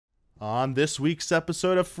On this week's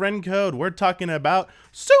episode of Friend Code, we're talking about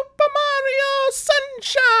Super Mario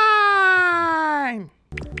Sunshine!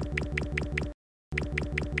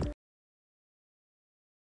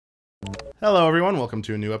 Hello everyone, welcome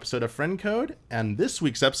to a new episode of Friend Code. And this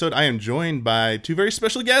week's episode, I am joined by two very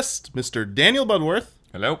special guests, Mr. Daniel Bloodworth.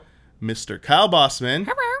 Hello. Mr. Kyle Bosman.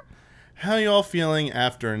 Hello. How are you all feeling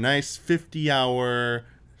after a nice 50-hour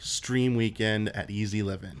stream weekend at Easy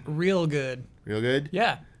Livin? Real good. Real good?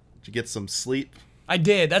 Yeah. Did you get some sleep? I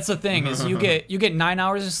did. That's the thing, is you get 9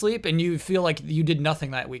 hours of sleep and you feel like you did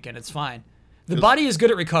nothing that weekend. It's fine. The body is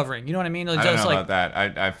good at recovering. You know what I mean? I don't know about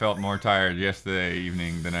that. I felt more tired yesterday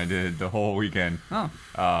evening than I did the whole weekend. Oh.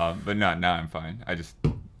 But now I'm fine. I just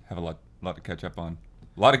have a lot to catch up on.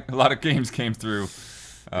 A lot of games came through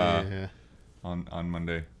on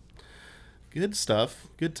Monday. Good stuff.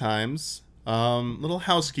 Good times. Little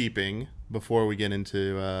housekeeping before we get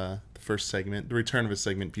into the first segment, the return of a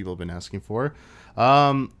segment people have been asking for.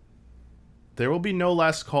 There will be no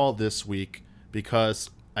last call this week because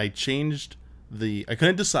I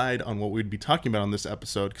couldn't decide on what we'd be talking about on this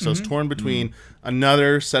episode because I was torn between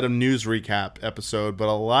another set of news recap episode, but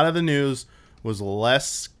a lot of the news was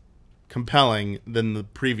less compelling than the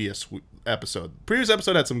previous episode. The previous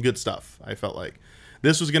episode had some good stuff, I felt like.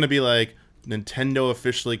 This was going to be like Nintendo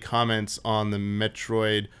officially comments on the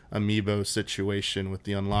Metroid amiibo situation with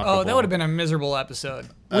the unlockable. Oh, that would have been a miserable episode.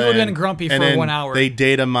 We would have been grumpy for 1 hour. They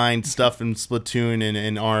data mined stuff in Splatoon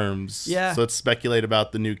and ARMS. Yeah. So let's speculate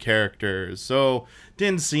about the new characters. So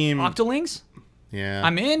didn't seem. Octolings? Yeah.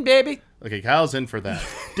 I'm in, baby. Okay, Kyle's in for that.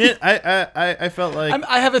 I felt like.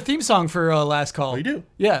 I have a theme song for last call. Oh, you do?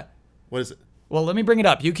 Yeah. What is it? Well, let me bring it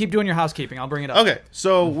up. You keep doing your housekeeping. I'll bring it up. Okay,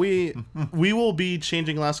 so we will be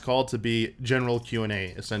changing last call to be general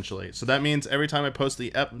Q&A, essentially. So that means every time I post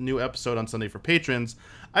the new episode on Sunday for patrons,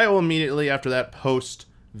 I will immediately after that post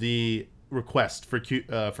the request for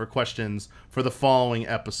questions for the following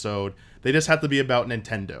episode. They just have to be about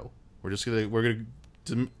Nintendo. We're gonna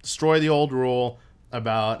destroy the old rule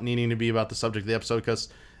about needing to be about the subject of the episode because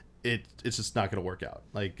it's just not gonna work out.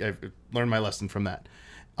 Like I've learned my lesson from that.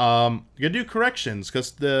 You're gonna do corrections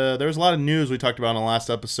because there was a lot of news we talked about in the last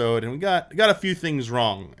episode, and we got a few things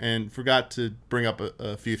wrong and forgot to bring up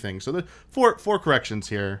a few things. So the four corrections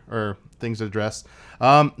here, or things to address.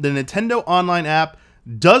 The Nintendo Online app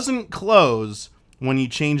doesn't close when you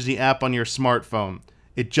change the app on your smartphone.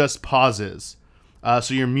 It just pauses.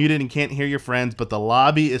 So you're muted and can't hear your friends, but the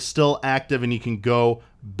lobby is still active and you can go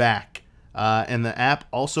back. And the app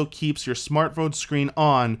also keeps your smartphone screen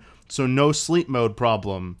on. So no sleep mode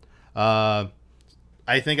problem. I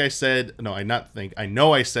know I said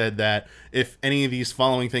that if any of these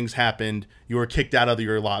following things happened, you were kicked out of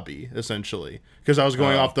your lobby, essentially. Because I was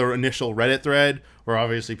going off the initial Reddit thread, where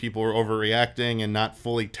obviously people were overreacting and not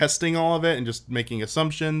fully testing all of it and just making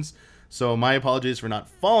assumptions. So my apologies for not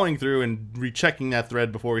following through and rechecking that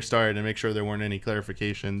thread before we started and make sure there weren't any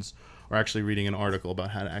clarifications or actually reading an article about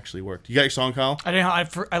how it actually worked. You got your song, Kyle? I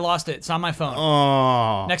didn't. I lost it. It's on my phone.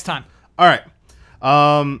 Oh. Next time. All right.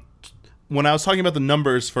 When I was talking about the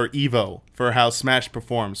numbers for Evo, for how Smash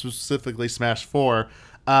performs, specifically Smash 4,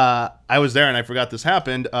 I was there and I forgot this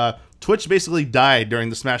happened. Twitch basically died during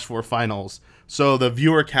the Smash 4 finals. So the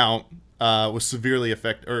viewer count was severely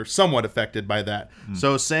affected, or somewhat affected by that.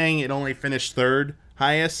 So saying it only finished third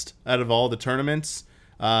highest out of all the tournaments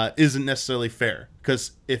isn't necessarily fair,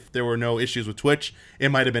 because if there were no issues with Twitch, it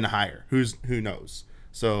might have been higher. Who knows?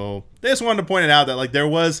 So they just wanted to point it out that like there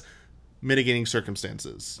was mitigating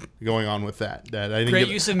circumstances going on with that. That I didn't Great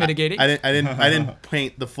use of mitigating. I didn't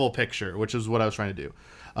paint the full picture, which is what I was trying to do.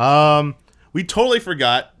 We totally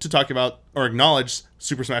forgot to talk about or acknowledge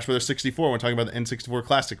Super Smash Bros. 64 when talking about the N64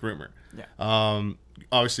 Classic rumor. Yeah.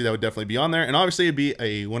 Obviously that would definitely be on there, and obviously it'd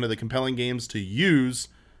be one of the compelling games to use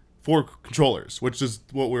for controllers, which is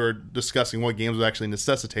what we were discussing, what games would actually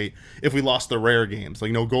necessitate if we lost the rare games.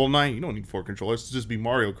 Like, GoldenEye, you don't need 4 controllers. It'd just be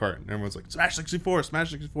Mario Kart. And everyone's like, Smash 64,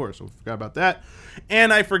 Smash 64. So we forgot about that.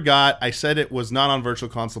 And I said it was not on Virtual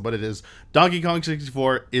Console, but it is. Donkey Kong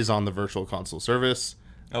 64 is on the Virtual Console service.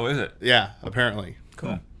 Oh, is it? Yeah, apparently.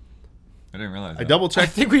 Cool. I didn't realize that. I double I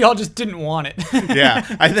checked. think we all just didn't want it. Yeah,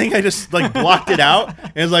 I think I just blocked it out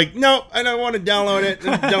and was like, no, I don't want to download it.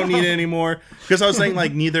 Don't need it anymore. Because I was saying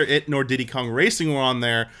neither it nor Diddy Kong Racing were on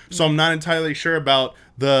there, so I'm not entirely sure about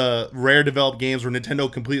the rare developed games where Nintendo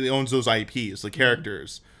completely owns those IPs, the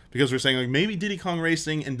characters. Because we're saying maybe Diddy Kong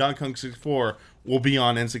Racing and Donkey Kong 64 will be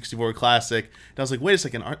on N64 Classic. And I was like, wait a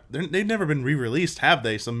second, they've never been re-released, have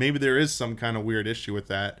they? So maybe there is some kind of weird issue with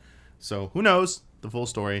that. So who knows the full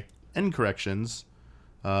story and corrections.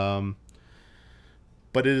 But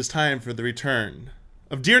it is time for the return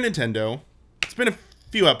of Dear Nintendo. It's been a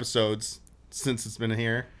few episodes since it's been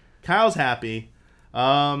here. Kyle's happy.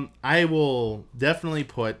 I will definitely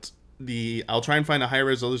put I'll try and find a high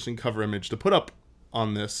resolution cover image to put up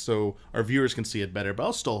on this so our viewers can see it better, but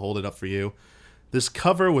I'll still hold it up for you. This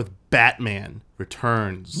cover with Batman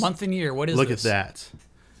Returns. Month and year. What is Look this? at that.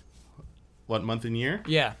 What month and year?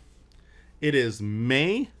 Yeah. It is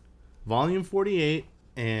May, volume 48,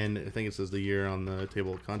 and I think it says the year on the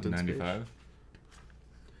table of contents 95.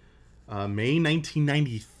 May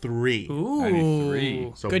 1993. Ooh.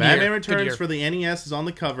 93. So Good Batman year. Good Returns year. for the NES is on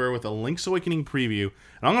the cover with a Link's Awakening preview.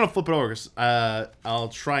 And I'm going to flip it over because I'll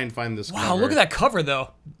try and find this Wow, cover. look at that cover, though.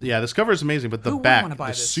 Yeah, this cover is amazing, but the Who would back, wanna buy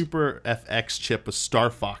the this? Super FX chip with Star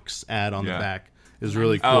Fox ad on the Yeah. back is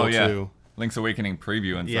really cool, Oh, yeah. too. Link's Awakening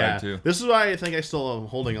preview inside, Yeah, too. this is why I think I still am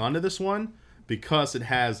holding on to this one, because it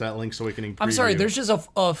has that Link's Awakening preview. I'm sorry, there's just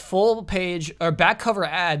a full page or back cover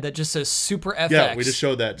ad that just says Super FX. Yeah, we just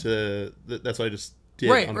showed that to... That's what I just did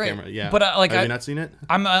on camera. Yeah. But, have you not seen it?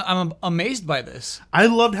 I'm amazed by this. I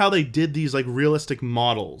loved how they did these like realistic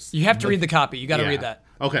models. You have to read the copy. You got to read that.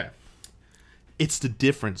 Okay. It's the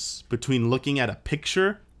difference between looking at a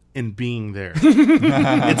picture and being there.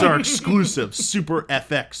 It's our exclusive Super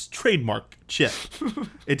FX trademark chip.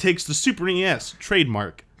 It takes the Super NES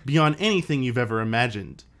trademark beyond anything you've ever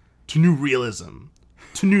imagined, to new realism,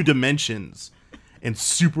 to new dimensions. And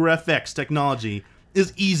Super FX technology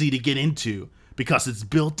is easy to get into because it's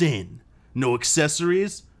built in. No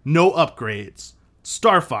accessories, no upgrades.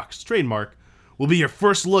 Star Fox trademark will be your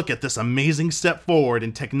first look at this amazing step forward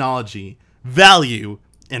in technology, value,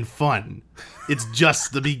 and fun. It's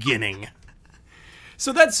just the beginning.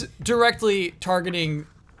 So that's directly targeting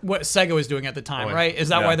what Sega was doing at the time, right? Is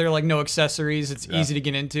that why they're like no accessories? It's easy to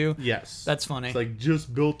get into. Yes. That's funny. It's like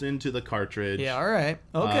just built into the cartridge. Yeah, all right.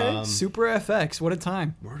 Okay. Super FX. What a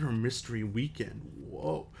time. Murder Mystery Weekend.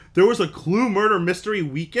 Whoa. There was a Clue Murder Mystery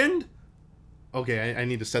Weekend? Okay, I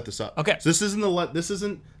need to set this up. Okay. So this isn't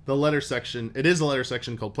the letter section. It is a letter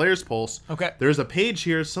section called Player's Pulse. Okay. There's a page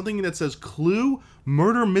here, something that says Clue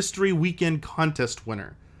Murder Mystery Weekend Contest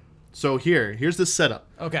Winner. So here's the setup.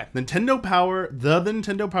 Okay. The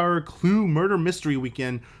Nintendo Power Clue Murder Mystery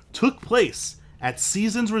Weekend took place at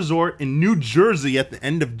Seasons Resort in New Jersey at the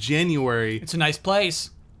end of January. It's a nice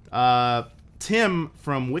place. Tim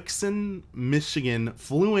from Wixon, Michigan,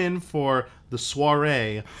 flew in for the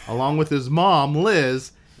soiree along with his mom,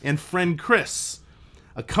 Liz, and friend Chris.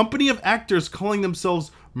 A company of actors calling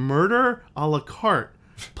themselves Murder a la carte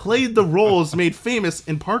played the roles made famous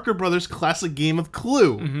in Parker Brothers' classic game of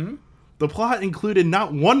Clue. Mm-hmm. The plot included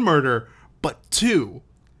not one murder, but two.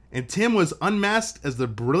 And Tim was unmasked as the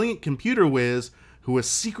brilliant computer whiz who was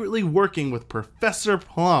secretly working with Professor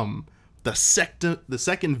Plum, the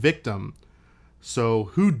second victim. So,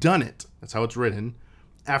 who done it? That's how it's written.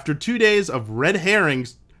 After 2 days of red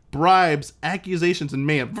herrings, bribes, accusations, and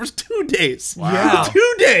mayhem. For 2 days. Wow.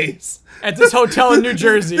 2 days. At this hotel in New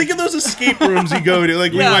Jersey. Think of those escape rooms you go to,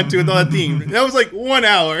 like we went to with all that theme. That was like 1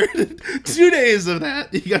 hour. 2 days of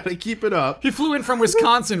that. You gotta keep it up. He flew in from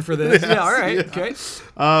Wisconsin for this. Yes, yeah, all right. yeah.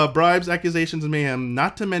 Okay. Bribes, accusations, and mayhem,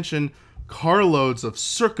 not to mention carloads of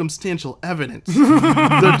circumstantial evidence.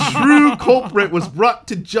 The true culprit was brought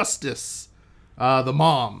to justice. The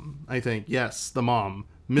mom, I think. Yes, the mom.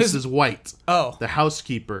 Mrs. White. Oh. The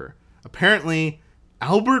housekeeper. Apparently,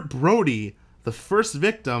 Albert Brody, the first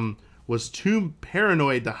victim, was too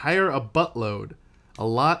paranoid to hire a buttload. A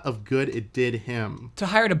lot of good it did him. To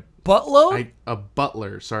hire a buttload? A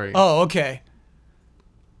butler, sorry. Oh, okay.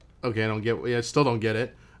 Okay, I still don't get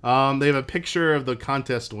it. They have a picture of the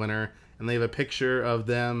contest winner, and they have a picture of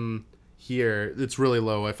them here. It's really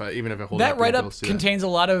low. Even if I hold it That up, write-up contains a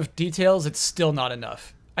lot of details. It's still not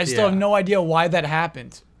enough. I still Yeah. have no idea why that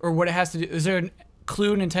happened or what it has to do. Is there a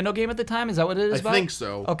Clue Nintendo game at the time? Is that what it is about? I think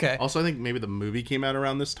so. Okay. Also, I think maybe the movie came out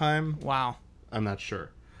around this time. Wow. I'm not sure.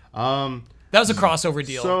 That was a crossover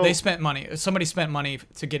deal. So- They spent money. Somebody spent money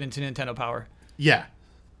to get into Nintendo Power. Yeah.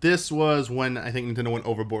 This was when I think Nintendo went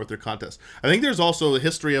overboard with their contest. I think there's also a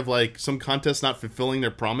history of like some contests not fulfilling their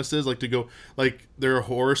promises, like to go like there are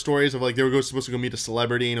horror stories of like they were supposed to go meet a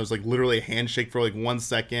celebrity and it was like literally a handshake for like 1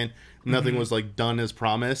 second. Nothing was like done as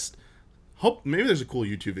promised. Hope maybe there's a cool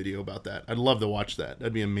YouTube video about that. I'd love to watch that.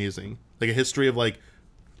 That'd be amazing. Like a history of like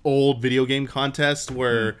old video game contests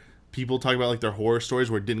where people talk about like their horror stories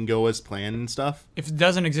where it didn't go as planned and stuff. If it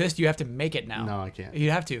doesn't exist, you have to make it now. No, I can't. You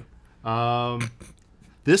have to.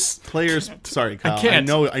 This player's sorry, Kyle. I can't.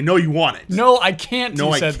 I know you want it. No, I can't. No,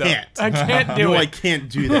 you I said, though. can't. I can't do No, it. I can't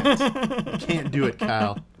do that. I can't do it,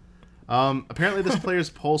 Kyle. Apparently, this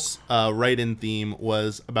player's Pulse write-in theme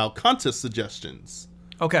was about contest suggestions.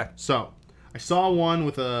 Okay. So, I saw one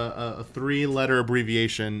with a 3-letter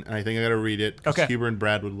abbreviation, and I think I gotta read it. Okay. Huber and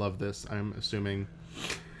Brad would love this, I'm assuming.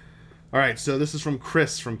 All right, so this is from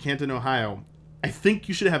Chris from Canton, Ohio. I think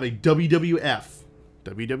you should have a WWE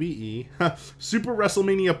Super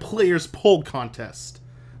WrestleMania Players Poll Contest.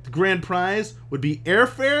 The grand prize would be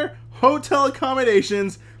airfare, hotel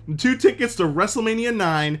accommodations, and 2 tickets to WrestleMania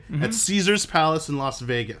 9 at Caesars Palace in Las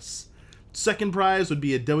Vegas. Second prize would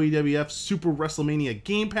be a WWF Super WrestleMania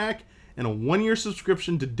game pack and a 1-year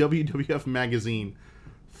subscription to WWF Magazine.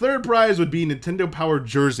 Third prize would be Nintendo Power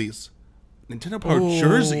jerseys. Nintendo Power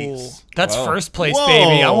jerseys? That's first place,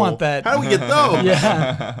 baby. I want that. How do we get those?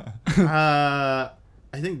 Yeah.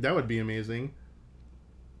 I think that would be amazing.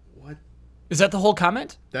 What? Is that the whole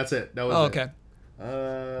comment? That's it. That was okay.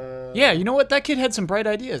 Yeah, you know what? That kid had some bright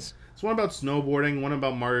ideas. It's one about snowboarding, one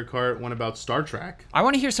about Mario Kart, one about Star Trek. I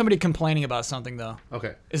want to hear somebody complaining about something, though.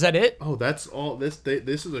 Okay. Is that it? Oh, that's all. This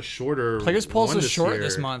is a shorter. Players Polls is short year.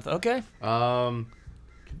 this month. Okay.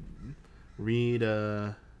 Read.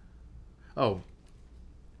 Oh.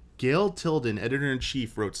 Gail Tilden,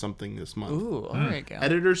 editor-in-chief, wrote something this month. Ooh, all right, Gail.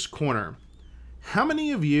 Editor's Corner. How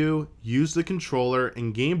many of you used the controller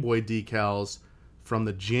and Game Boy decals from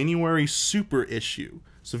the January Super issue?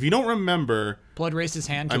 So if you don't remember... Blood raised his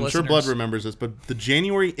hand to I'm listeners. sure Blood remembers this, but the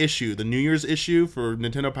January issue, the New Year's issue for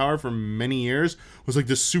Nintendo Power for many years, was like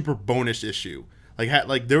this super bonus issue.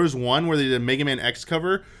 Like there was one where they did a Mega Man X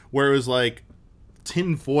cover where it was like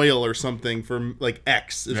tin foil or something for like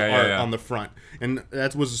X is art on the front. And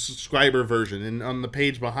that was a subscriber version. And on the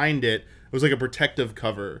page behind it, it was like a protective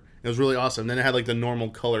cover. It was really awesome. Then it had like the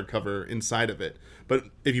normal color cover inside of it. But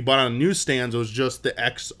if you bought it on newsstands, it was just the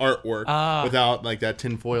X artwork without like that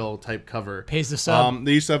tinfoil type cover. Pays the sub.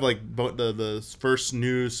 They used to have like the first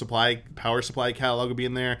new power supply catalog would be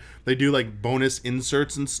in there. They do like bonus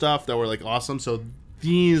inserts and stuff that were like awesome. So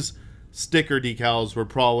these sticker decals were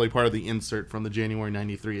probably part of the insert from the January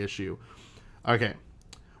 93 issue. Okay.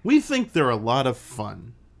 We think they're a lot of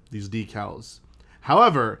fun, these decals.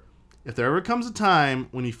 However, if there ever comes a time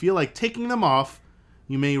when you feel like taking them off,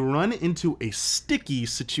 you may run into a sticky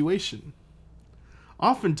situation.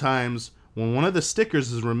 Oftentimes, when one of the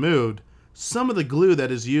stickers is removed, some of the glue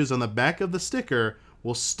that is used on the back of the sticker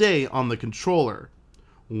will stay on the controller.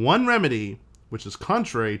 One remedy, which is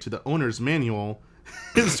contrary to the owner's manual,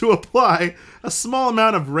 is to apply a small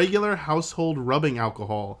amount of regular household rubbing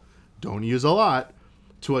alcohol, don't use a lot,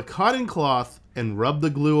 to a cotton cloth and rub the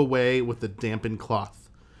glue away with the dampened cloth.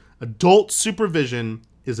 Adult supervision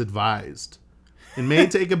is advised. It may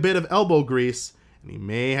take a bit of elbow grease, and you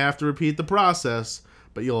may have to repeat the process,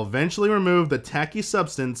 but you'll eventually remove the tacky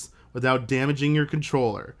substance without damaging your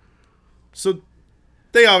controller. So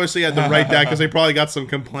they obviously had to write that because they probably got some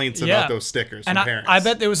complaints about those stickers from parents. I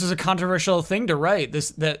bet there was a controversial thing to write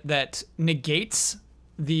that negates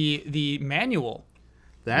the manual.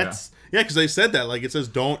 That's because they said that, like, it says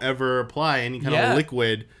don't ever apply any kind of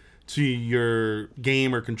liquid to your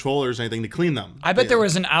game or controllers or anything to clean them. I bet there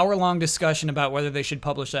was an hour-long discussion about whether they should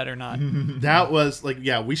publish that or not. That was like,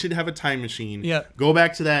 we should have a time machine. Yeah. Go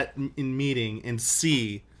back to that in meeting and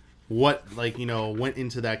see what, like, went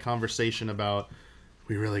into that conversation about,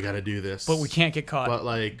 we really got to do this. But we can't get caught. But,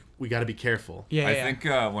 like, we got to be careful. Yeah, I think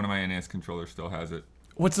one of my NES controllers still has it.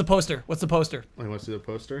 What's the poster? Wait, want to see the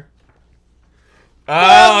poster?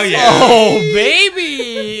 Oh, yeah. Oh,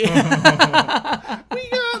 baby! We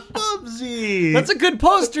got Bubsy! That's a good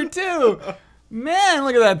poster, too. Man,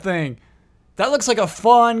 look at that thing. That looks like a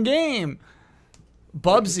fun game.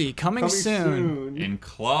 Bubsy, coming soon. In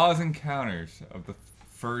claws and counters of the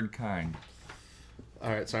furred kind.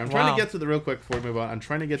 All right, so I'm trying to get to the real quick before we move on. I'm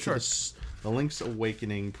trying to get to the Link's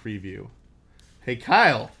Awakening preview. Hey,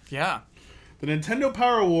 Kyle. Yeah. The Nintendo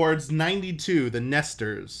Power Awards 92, the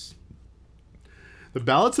Nesters. The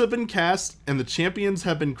ballots have been cast and the champions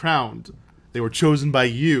have been crowned. They were chosen by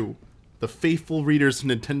you, the faithful readers of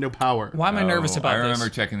Nintendo Power. Why am I nervous about this? I remember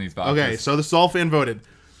checking these boxes. Okay, so this is all fan voted.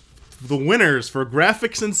 The winners for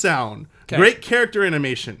graphics and sound, great character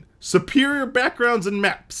animation, superior backgrounds and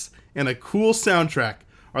maps, and a cool soundtrack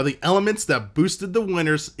are the elements that boosted the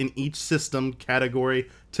winners in each system category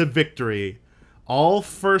to victory. All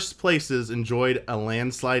first places enjoyed a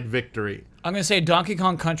landslide victory. I'm going to say Donkey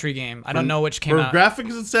Kong Country game. I don't know which came out. For graphics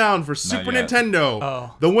and sound for Super Nintendo,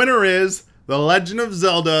 Oh. the winner is The Legend of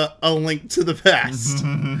Zelda: A Link to the Past,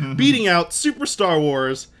 beating out Super Star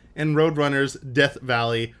Wars and Roadrunner's Death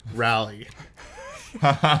Valley Rally.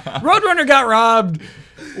 Roadrunner got robbed.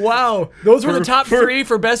 Wow. Those were the top three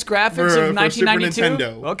for best graphics of 1992? Super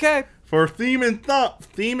Nintendo. Okay. For theme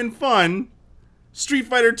and fun, Street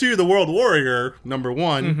Fighter II: The World Warrior,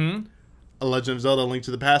 #1. A Legend of Zelda: A Link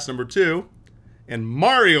to the Past, #2. and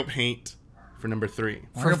Mario Paint for number 3.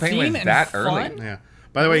 Mario Paint theme was and that fun? early. Yeah.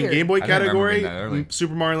 By the way, in Weird. Game Boy I didn't remember being category, that early.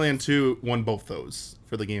 Super Mario Land 2 won both those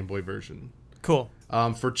for the Game Boy version. Cool.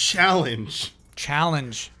 For challenge,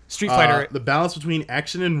 Street Fighter. the balance between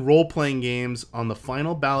action and role-playing games on the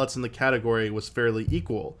final ballots in the category was fairly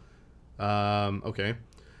equal. Okay.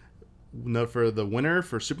 No, for the winner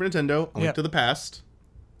for Super Nintendo, A Link Yep. to the Past.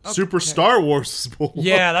 Super Star Wars is below.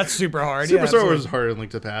 Yeah, that's super hard. Super yeah, Star Wars absolutely. is harder than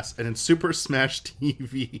Link to the Past, and then Super Smash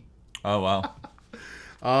TV. Oh wow.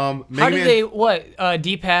 How Mega do Man- they what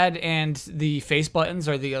D-pad and the face buttons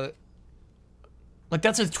are the like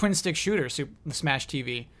that's a twin stick shooter, Smash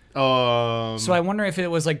TV. So I wonder if it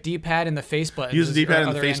was like D-pad and the face buttons. use the or D-pad and the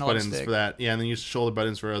other face analog buttons stick. for that. Yeah, and then use shoulder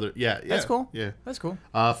buttons for other. Yeah, That's cool. Yeah. That's cool.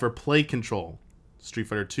 For play control, Street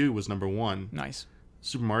Fighter 2 was number 1. Nice.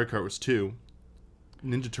 Super Mario Kart was 2.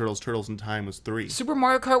 Ninja Turtles: Turtles in Time was 3. Super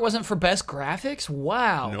Mario Kart wasn't for best graphics?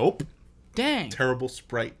 Wow. Nope. Dang. Terrible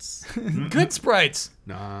sprites. Good sprites.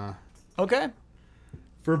 Nah. Okay.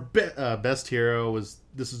 For best hero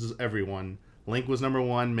this is just everyone. Link was number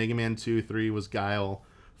 1. Mega Man 2, 3 was Guile.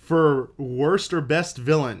 For worst or best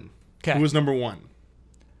villain, Okay. who was number 1?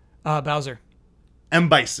 Bowser. M.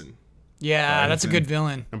 Bison. Yeah, that's a Bison. good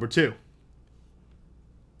villain. Number 2,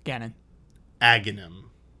 Ganon. Aghanim.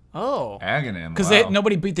 Oh. Aghanim. Because Wow.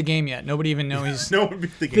 nobody beat the game yet. Nobody even know he's. No one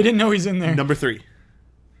beat the They game. didn't know he's in there. Number 3.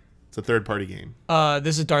 It's a third-party game.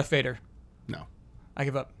 This is Darth Vader. No. I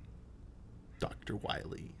give up. Dr.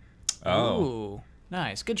 Wily. Oh. Ooh.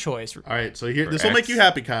 Nice. Good choice. All right, so here, For this will make X. you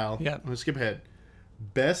happy, Kyle. Yeah. I'm gonna skip ahead.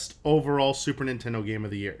 Best overall Super Nintendo game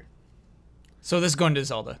of the year: So this is going to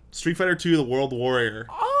Zelda. Street Fighter 2: The World Warrior.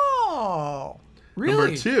 Oh. Really?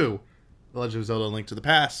 Number 2, The Legend of Zelda: Link to the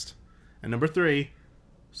Past, and number 3,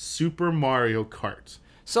 Super Mario Kart.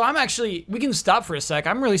 So I'm actually. We can stop for a sec.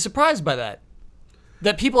 I'm really surprised by that.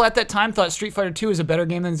 That people at that time thought Street Fighter 2 is a better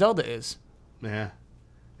game than Zelda is. Yeah.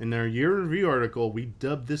 In our year review article, we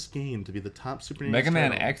dubbed this game to be the top Super Nintendo. Mega Man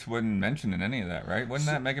title. X wasn't mentioned in any of that, right? Wasn't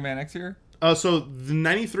that Mega Man X year? So the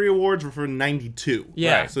 93 awards were for 92.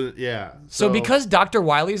 Yeah. Right. So yeah. So because Dr.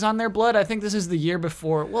 Wily's on their blood, I think this is the year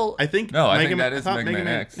before. Well, I think No, I Mega think Man, that is thought Mega Man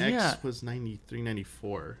X. Yeah. was 93,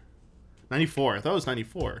 94. 94. I thought it was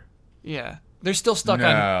 94. yeah, they're still stuck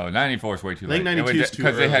on. No, 94 is way too I think late. 92 is too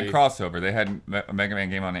Because they had early. crossover. They had a Mega Man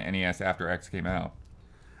game on the NES after X came out.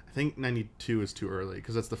 I think 92 is too early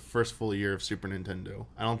because that's the first full year of Super Nintendo.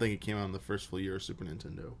 I don't think it came out in the first full year of Super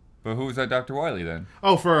Nintendo. But who was that Dr. Wily then?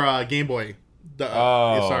 Oh, for Game Boy.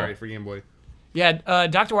 Oh. Sorry, for Game Boy. Yeah,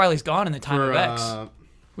 Dr. Wily's gone in the time For of X.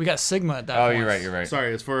 We got Sigma at that Oh, point. you're right.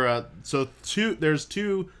 sorry, it's for there's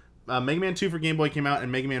two Mega Man 2 for Game Boy came out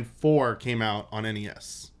and Mega Man 4 came out on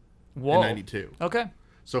NES Whoa. in 92. Okay.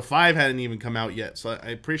 So 5 hadn't even come out yet. So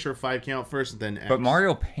I'm pretty sure 5 came out first, then X. But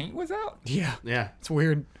Mario Paint was out? Yeah, Yeah. it's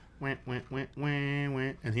weird. Wah, wah, wah, wah,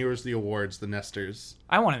 wah. And here was the awards, the Nesters.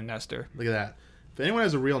 I want a Nestor. Look at that. If anyone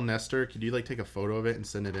has a real Nestor, could you like take a photo of it and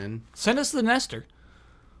send it in? Send us the Nestor.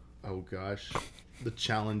 Oh gosh. The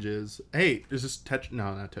challenges. Hey, is this Tetris?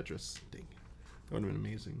 No, not Tetris. Dang. That would have been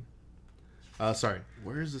amazing. Sorry.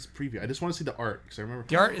 Where is this preview? I just want to see the art because I remember.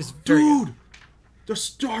 The art is very good. Dude, the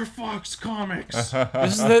Star Fox comics.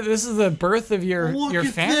 This is the birth of your Look at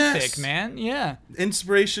fanfic, this. man. Yeah.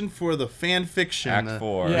 Inspiration for the fan fiction. Act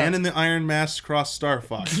 4. Yeah. Man in the Iron Mask cross Star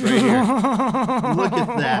Fox right here. Look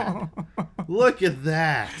at that. Look at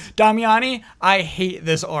that. Damiani, I hate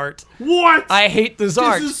this art. What? I hate this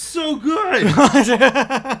art. This is so good.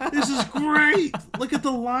 This is great. Look at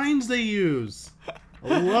the lines they use.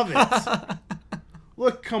 I love it.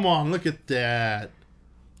 Look, come on, look at that.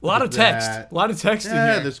 A lot of Look at text. that. A lot of text in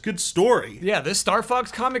Yeah, here. there's good story. Yeah, this Star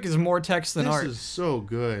Fox comic is more text than This art. is so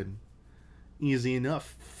good. Easy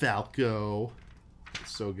enough, Falco.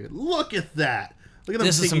 It's so good. Look at that. Look at them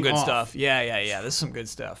This is some taking good off. stuff. Yeah. This is some good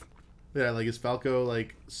stuff. Yeah, like is Falco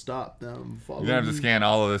like stop them? Follow You're going to have to me. scan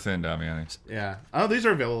all of this in, Damiani. Yeah. Oh, these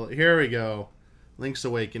are available. Here we go. Link's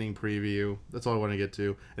Awakening preview. That's all I want to get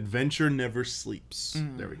to. Adventure Never Sleeps.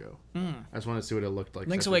 There we go. I just want to see what it looked like.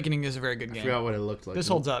 Link's I Awakening is a very good I game. forgot what it looked like. This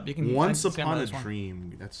holds up. You can Once I can stand by Upon a this one.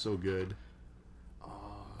 Dream. That's so good.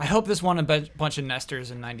 I hope this won a bunch of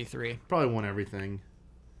Nestors in '93. Probably won everything.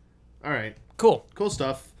 All right. Cool. Cool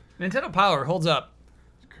stuff. Nintendo Power holds up.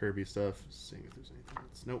 Kirby stuff. Seeing if there's anything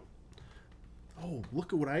else. Nope. Oh,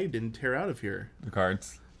 look at what I didn't tear out of here. The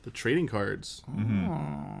cards. The trading cards. Oh,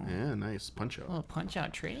 Yeah, nice. Punch out. little punch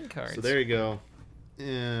out trading cards. So there you go.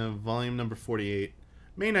 Volume number 48.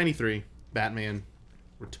 May 93. Batman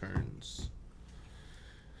Returns.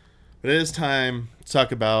 But it is time to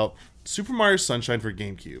talk about Super Mario Sunshine for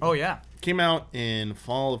GameCube. Oh yeah. Came out in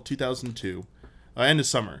fall of 2002. End of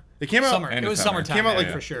summer. It came out. Summer. It was summertime. Came out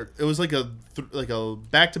like for sure. It was like a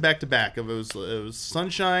back to back to back. It was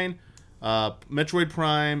Sunshine, Metroid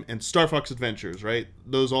Prime, and Star Fox Adventures. Right,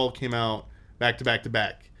 those all came out back to back to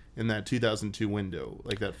back in that 2002 window,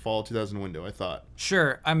 like that fall 2000 window. I thought.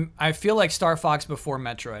 Sure. I feel like Star Fox before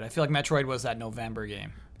Metroid. I feel like Metroid was that November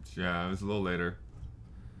game. Yeah, it was a little later.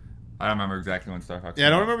 I don't remember exactly when Star Fox. Yeah, I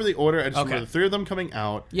don't remember the order. I just remember the 3 of them coming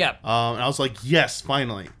out. Yeah. And I was like, yes,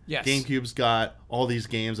 finally. Yes. GameCube's got all these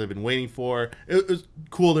games I've been waiting for. It was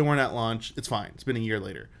cool they weren't at launch. It's fine. It's been a year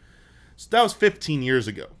later. So that was 15 years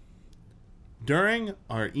ago. During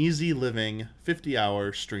our Easy Living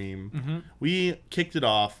 50-hour stream, we kicked it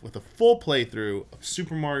off with a full playthrough of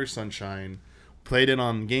Super Mario Sunshine. Played it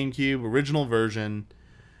on GameCube, original version.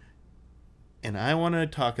 And I want to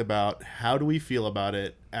talk about how do we feel about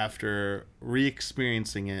it after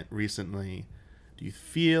re-experiencing it recently. Do you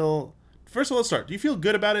feel... First of all, let's start. Do you feel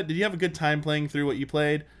good about it? Did you have a good time playing through what you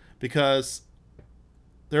played? Because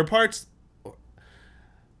there are parts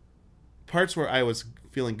where I was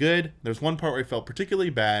feeling good. There's one part where I felt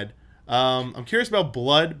particularly bad. I'm curious about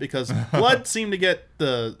Blood, because Blood seemed to get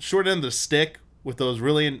the short end of the stick with those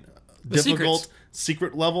really difficult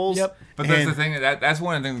secret levels. Yep. But that's the thing, that's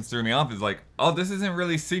one of the things that threw me off, is like, oh, this isn't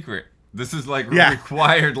really secret. This is like a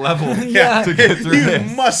required level to get through this.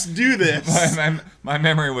 You must do this. My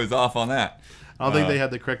memory was off on that. I don't think they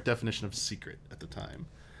had the correct definition of secret at the time.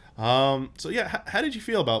 So yeah, how did you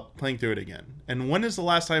feel about playing through it again? And when is the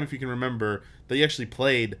last time, if you can remember, that you actually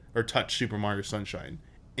played or touched Super Mario Sunshine?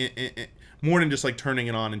 More than just like turning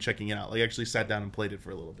it on and checking it out. Like actually sat down and played it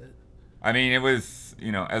for a little bit. I mean, it was,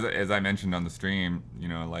 as I mentioned on the stream,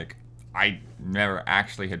 like, I never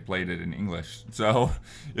actually had played it in English. So,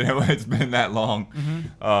 it's been that long,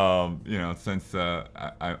 since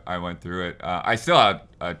I went through it. I still had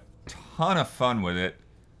a ton of fun with it.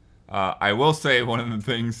 I will say one of the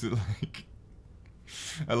things that, like,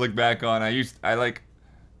 I look back on, I used to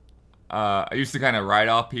kind of write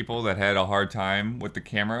off people that had a hard time with the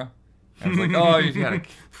camera. I was like, oh, you had a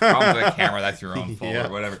problem with the camera, that's your own fault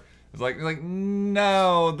or whatever. It's like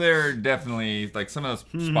no, they're definitely, like, some of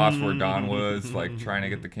those spots where Don was, like, trying to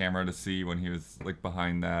get the camera to see when he was, like,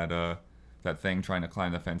 behind that thing trying to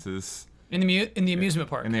climb the fences. In the amusement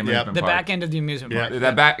park. In the amusement park. The back end of the amusement park.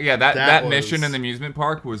 That mission in the amusement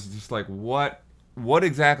park was just like, what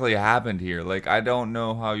exactly happened here? Like, I don't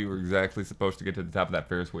know how you were exactly supposed to get to the top of that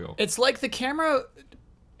Ferris wheel. It's like the camera,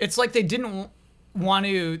 it's like they didn't want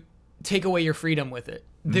to take away your freedom with it.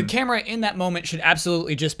 The camera in that moment should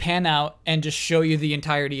absolutely just pan out and just show you the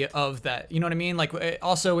entirety of that. You know what I mean? Like,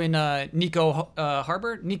 also in Nico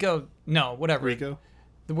Harbor? Rico?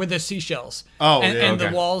 With the seashells. And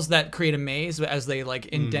the walls that create a maze as they, like,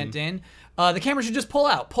 indent in. The camera should just pull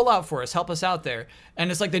out for us, help us out there.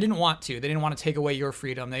 And it's like they didn't want to. They didn't want to take away your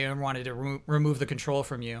freedom. They wanted to remove the control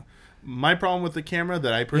from you. My problem with the camera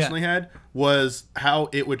that I personally had was how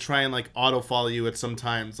it would try and, like, auto follow you at some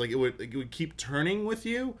times. Like, it would keep turning with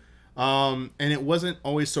you, and it wasn't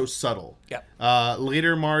always so subtle. Yeah.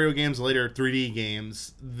 Later Mario games, later 3D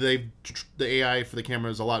games, the AI for the camera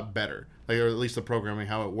is a lot better. Like, or at least the programming,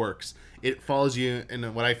 how it works. It follows you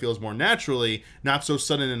in what I feel is more naturally, not so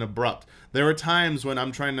sudden and abrupt. There are times when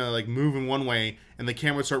I'm trying to, like, move in one way, and the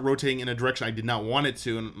camera would start rotating in a direction I did not want it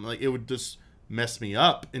to, and, like, it would just mess me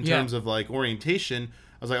up in terms of, like, orientation.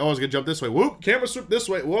 I was like, oh, I was gonna jump this way. Whoop, camera swoop this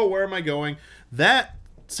way. Whoa, where am I going? That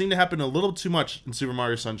seemed to happen a little too much in Super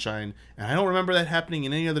Mario Sunshine, and I don't remember that happening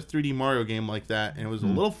in any other 3D Mario game like that, and it was a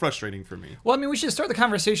little frustrating for me. Well, I mean, we should start the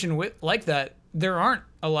conversation with, like, that. There aren't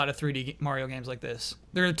a lot of 3D Mario games like this.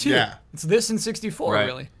 There are 2. Yeah. It's this and 64,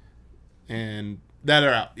 really. And that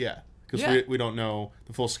are out, because we don't know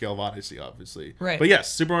the full scale of Odyssey, obviously. Right. But yes,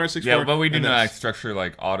 Super Mario 64. Yeah, but we do know that structure,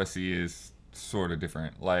 like, Odyssey is sort of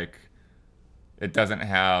different. Like, it doesn't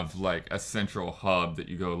have, like, a central hub that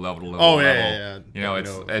you go level to level. Oh, yeah.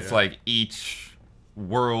 It's like each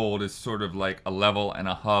world is sort of like a level and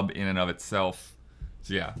a hub in and of itself.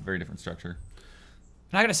 So yeah, very different structure.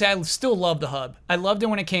 And I gotta say, I still love the hub. I loved it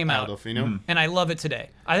when it came out, and I love it today.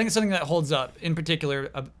 I think it's something that holds up, in particular,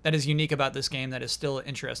 that is unique about this game, that is still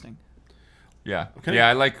interesting. Yeah, yeah,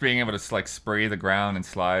 I like being able to, like, spray the ground and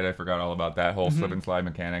slide. I forgot all about that whole slip and slide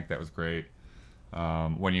mechanic. That was great.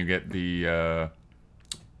 When you get the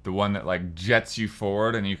one that, like, jets you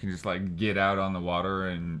forward and you can just, like, get out on the water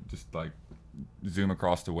and just, like, zoom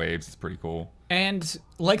across the waves. It's pretty cool. And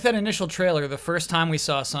like that initial trailer, the first time we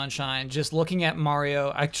saw Sunshine, just looking at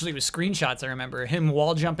Mario, actually it was screenshots, I remember, him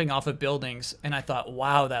wall jumping off of buildings, and I thought,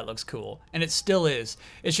 wow, that looks cool. And it still is.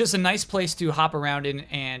 It's just a nice place to hop around in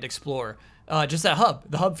and explore. Just that hub.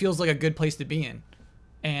 The hub feels like a good place to be in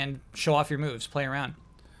and show off your moves, play around.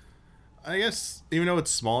 I guess even though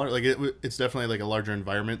it's smaller, like it's definitely like a larger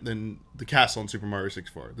environment than the castle in Super Mario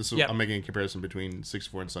 64. This is I'm making a comparison between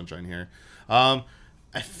 64 and Sunshine here. I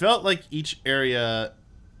felt like each area,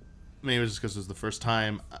 maybe it was just because it was the first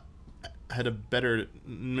time, had a better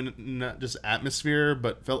not just atmosphere,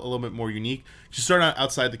 but felt a little bit more unique. You start out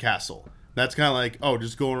outside the castle. That's kind of like, oh,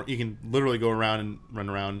 just go. You can literally go around and run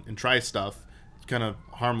around and try stuff. It's kind of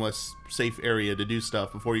harmless, safe area to do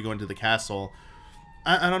stuff before you go into the castle.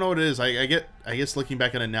 I don't know what it is. I guess looking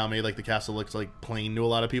back at it now, maybe like the castle looks like plain to a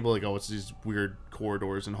lot of people. Like, oh, it's these weird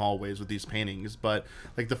corridors and hallways with these paintings. But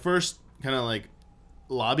like the first kind of like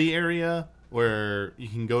lobby area where you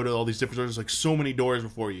can go to all these different doors, like so many doors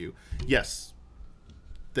before you. Yes,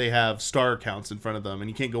 they have star counts in front of them, and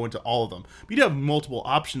you can't go into all of them. But you have multiple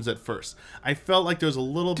options at first. I felt like there was a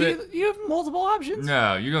little bit. You have multiple options?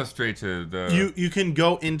 No, you go straight to the. You can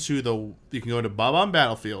go into the. You can go to Bob-omb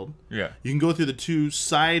Battlefield. Yeah. You can go through the two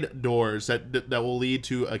side doors that will lead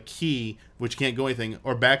to a key, which can't go anything,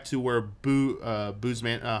 or back to where Boo's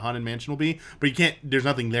Haunted Mansion will be. But you can't. There's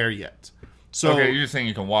nothing there yet. So, okay, you're just saying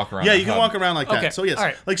you can walk around. Yeah, you can walk around like that. Okay, So yes, all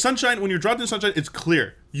right. like Sunshine, when you're dropped in Sunshine, it's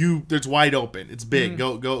clear. There's wide open. It's big.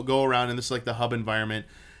 Go around, and this is like the hub environment.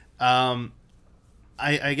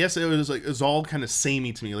 I guess it was all kind of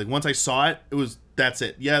samey to me. Like once I saw it, that's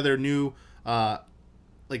it. Yeah, there are new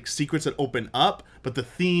like secrets that open up, but the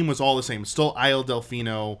theme was all the same. Still Isle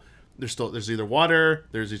Delfino. There's either water.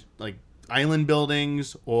 There's these, like island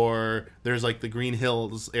buildings, or there's like the Green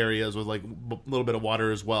Hills areas with like a little bit of water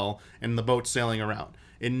as well, and the boat sailing around.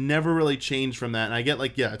 It never really changed from that. And I get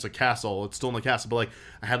like, yeah, it's a castle, it's still in the castle, but like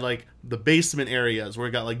I had like the basement areas where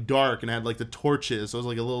it got like dark and I had like the torches, so it was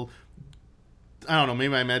like a little, I don't know,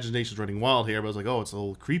 maybe my imagination's running wild here, but I was like, oh, it's a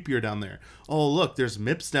little creepier down there. Oh, look, there's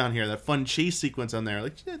MIPS down here, that fun chase sequence on there.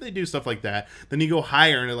 Like, yeah, they do stuff like that. Then you go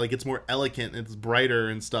higher and it like gets more elegant, and it's brighter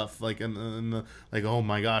and stuff. Like, and the, like, oh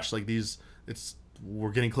my gosh, like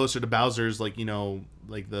we're getting closer to Bowser's, like, you know,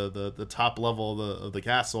 like the top level of the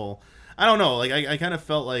castle. I don't know, like I kind of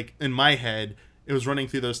felt like in my head it was running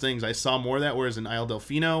through those things. I saw more of that, whereas in Isle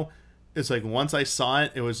Delfino, it's like once I saw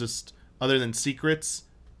it, it was just, other than secrets,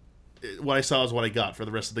 what I saw is what I got for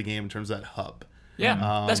the rest of the game in terms of that hub.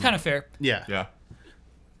 Yeah, that's kind of fair. Yeah. Yeah.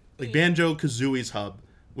 Like Banjo-Kazooie's hub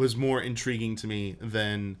was more intriguing to me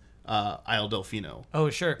than Isle Delfino.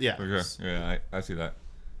 Oh, sure. Yeah. For sure. Yeah, I see that.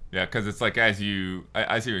 Yeah, because it's like as you...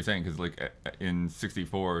 I see what you're saying, because like in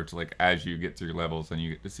 64, it's like as you get through levels, then you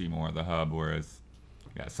get to see more of the hub, whereas,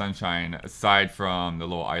 yeah, Sunshine, aside from the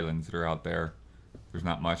little islands that are out there, there's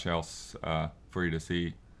not much else for you to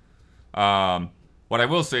see. What I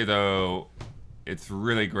will say, though, it's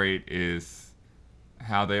really great is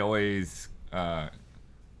how they always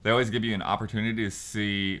give you an opportunity to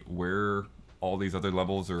see where all these other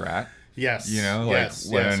levels are at. Yes. You know, like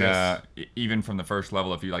yes. Even from the first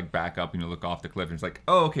level, if you like back up and you look off the cliff, and it's like,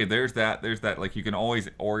 oh, okay, there's that. Like you can always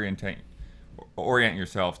orient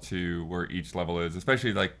yourself to where each level is.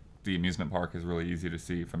 Especially like the amusement park is really easy to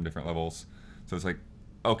see from different levels. So it's like,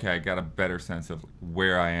 okay, I got a better sense of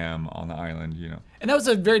where I am on the island. You know. And that was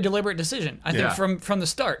a very deliberate decision, I think, Yeah. from the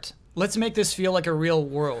start. Let's make this feel like a real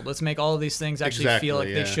world. Let's make all of these things actually feel like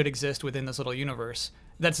they should exist within this little universe.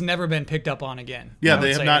 That's never been picked up on again. Yeah, I would they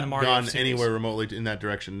say, have in not the Mario gone series. anywhere remotely in that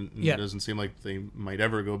direction. Yeah. It doesn't seem like they might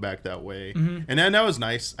ever go back that way. Mm-hmm. And that was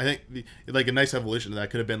nice. I think like a nice evolution of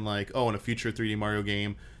that could have been like, oh, in a future 3D Mario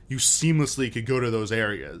game, you seamlessly could go to those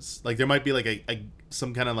areas. Like there might be like a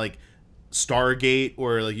some kind of like Stargate,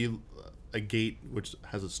 or like a gate which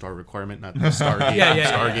has a star requirement, not the Stargate. Yeah,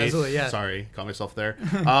 Stargate. absolutely, yeah. Sorry, caught myself there.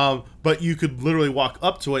 But you could literally walk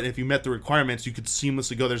up to it, and if you met the requirements, you could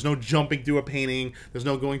seamlessly go. There's no jumping through a painting. There's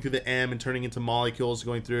no going through the M and turning into molecules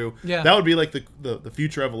going through. Yeah. That would be like the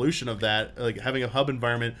future evolution of that, like having a hub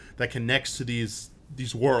environment that connects to these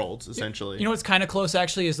worlds, essentially. You know what's kind of close,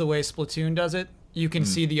 actually, is the way Splatoon does it. You can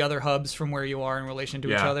see the other hubs from where you are in relation to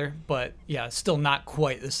each Yeah. other. But, yeah, still not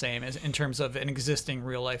quite the same as in terms of an existing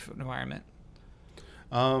real-life environment.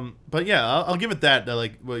 But yeah, I'll give it that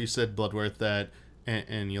like what you said, Bloodworth, that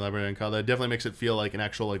and you elaborated on Kyle, that definitely makes it feel like an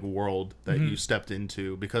actual like world that you stepped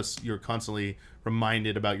into, because you're constantly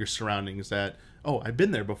reminded about your surroundings, that, oh, I've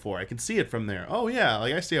been there before, I can see it from there, oh yeah,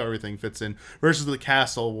 like I see how everything fits in, versus the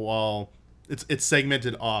castle, while it's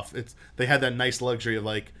segmented off, they had that nice luxury of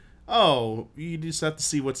like, oh, you just have to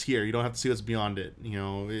see what's here, you don't have to see what's beyond it, you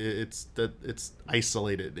know, it's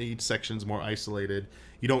isolated, each section's more isolated,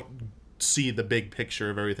 you don't see the big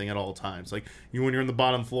picture of everything at all times. Like when you're in the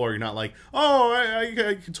bottom floor, you're not like, oh,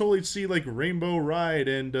 I can totally see like Rainbow Ride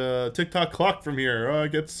and TikTok Clock from here. Oh,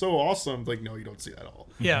 it gets so awesome. Like, no, you don't see that at all.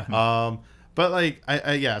 Yeah. But like,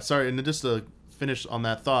 I yeah, sorry. And just to finish on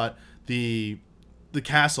that thought, the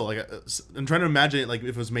castle. Like I'm trying to imagine it like if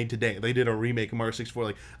it was made today. They did a remake of Mario 64,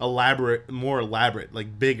 like more elaborate,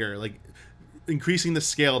 like bigger, like increasing the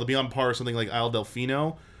scale to be on par with something like Isle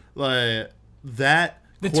Delfino. Like that.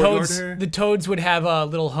 The toads would have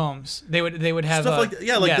little homes. They would have stuff like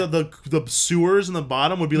the sewers in the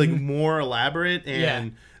bottom would be like more elaborate,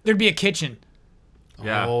 and there'd be a kitchen.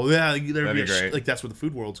 Yeah. Oh yeah, there'd be great. like that's where the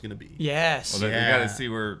food world's gonna be. Yes. Well, then you got to see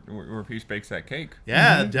where Peach bakes that cake.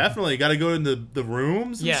 Yeah, definitely. Got to go in the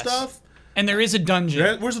rooms and stuff. And there is a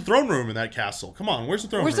dungeon. Where's the throne room in that castle? Come on, where's the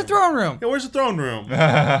throne room? Where's the throne room? Yeah, where's the throne room?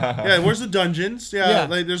 Yeah, where's the dungeons? Yeah,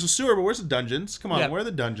 like there's a sewer, but where's the dungeons? Come on, where are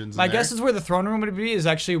the dungeons? My guess is where the throne room would be is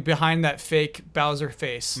actually behind that fake Bowser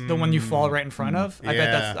face, the one you fall right in front of. I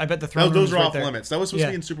bet the throne room. Those are right off there. limits. That was supposed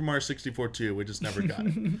to be in Super Mario 64 too. We just never got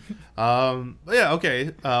it. But yeah,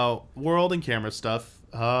 okay. World and camera stuff.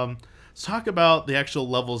 Let's talk about the actual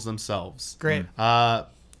levels themselves. Great.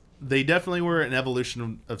 They definitely were an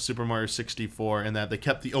evolution of Super Mario 64 in that they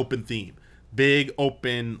kept the open theme. Big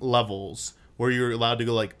open levels where you're allowed to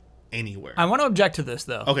go like anywhere. I want to object to this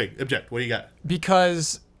though. Okay, object. What do you got?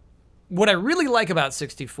 Because what I really like about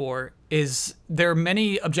 64 is there are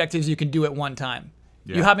many objectives you can do at one time.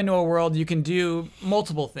 Yeah. You hop into a world, you can do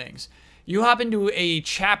multiple things. You hop into a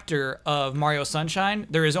chapter of Mario Sunshine,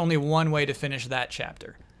 there is only one way to finish that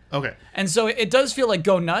chapter. Okay. And so it does feel like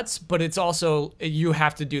go nuts, but it's also you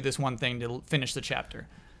have to do this one thing to finish the chapter.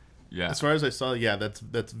 Yeah. As far as I saw, yeah,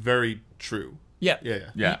 that's very true. Yeah.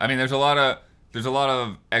 Yeah. I mean, there's a lot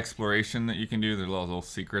of exploration that you can do. There's a lot of little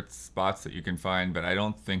secret spots that you can find, but I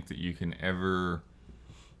don't think that you can ever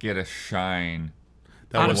get a shine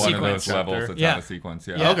out of one sequence. of those levels that's out of sequence.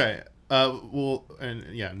 Yeah. Okay. Well,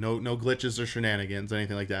 and yeah, no glitches or shenanigans,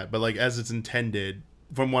 anything like that. But like as it's intended.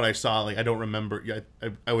 From what I saw, like I don't remember. Yeah,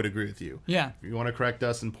 I would agree with you. Yeah. If you want to correct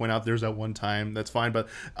us and point out there's that one time, that's fine. But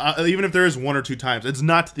even if there is one or two times, it's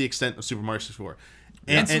not to the extent of Super Mario 64.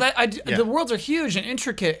 The worlds are huge and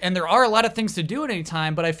intricate, and there are a lot of things to do at any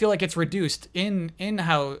time. But I feel like it's reduced in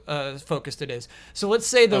how focused it is. So let's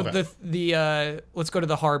say let's go to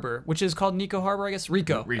the harbor, which is called Nico Harbor, I guess.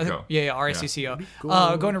 Rico. Rico.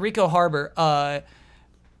 RICCO. Going to Rico Harbor.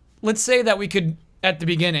 Let's say that we could. At the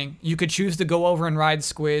beginning, you could choose to go over and ride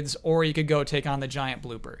squids, or you could go take on the giant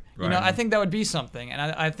blooper. Right. You know, I think that would be something, and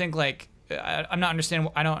I think like I'm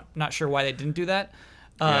not sure why they didn't do that.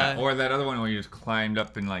 Or that other one where you just climbed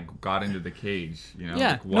up and like got into the cage. You know,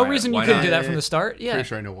 yeah, like, no reason you couldn't do that from the start. Yeah, pretty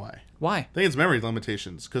sure I know why. Why? I think it's memory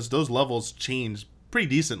limitations because those levels change pretty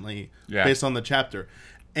decently based on the chapter.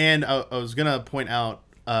 And I was gonna point out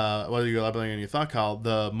whether you're elaborating on your thought, Kyle,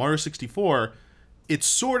 the Mario 64, it's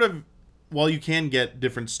sort of. While you can get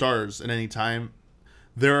different stars at any time,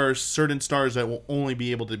 there are certain stars that will only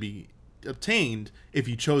be able to be obtained if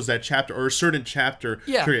you chose that chapter or a certain chapter.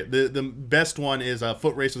 Yeah. Period. The best one is a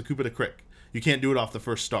foot race with Koopa the Crick. You can't do it off the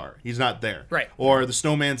first star. He's not there. Right. Or the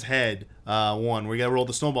Snowman's Head one, where you gotta roll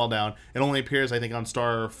the snowball down. It only appears, I think, on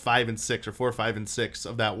star 5 and 6 or 4, 5, and 6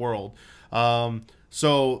 of that world.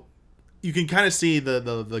 So you can kind of see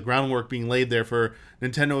the groundwork being laid there for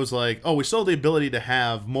Nintendo's like, oh, we still have the ability to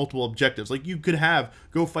have multiple objectives. Like you could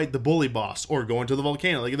go fight the bully boss or go into the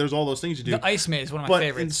volcano. Like there's all those things you do. The ice maze, one of my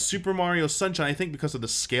favorites. But in Super Mario Sunshine, I think because of the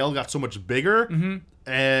scale got so much bigger and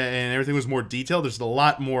everything was more detailed, there's a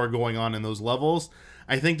lot more going on in those levels.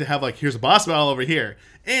 I think to have like, here's a boss battle over here,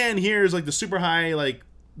 and here's like the super high like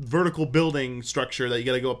vertical building structure that you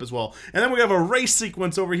got to go up as well, and then we have a race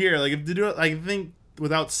sequence over here. Like if to do it, I think.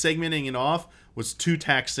 Without segmenting it off was too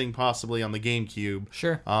taxing possibly on the GameCube.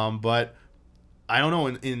 Sure. But I don't know,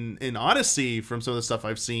 in Odyssey, from some of the stuff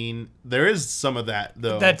I've seen, there is some of that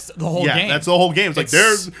though. That's the whole game. Yeah, that's the whole game. It's like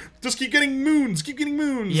there's just keep getting moons.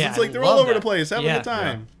 Yeah, it's like they're all over the place, having a good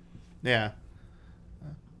time. Yeah.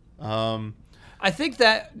 I think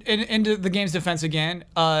that into the game's defense again,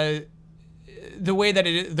 the way that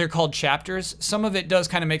they're called chapters, some of it does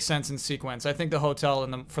kind of make sense in sequence. I think the hotel,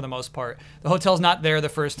 for the most part, the hotel's not there the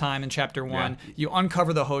first time in chapter 1. Yeah. You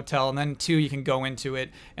uncover the hotel, and then 2, you can go into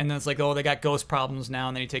it, and then it's like, oh, they got ghost problems now,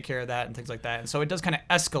 and then you take care of that and things like that. And so it does kind of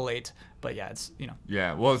escalate, but yeah, it's, you know.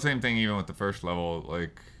 Yeah, well, the same thing even with the first level,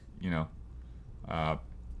 like, you know,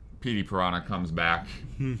 PD Piranha comes back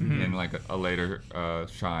in like a later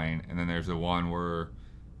shine, and then there's the one where...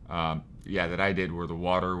 that I did where the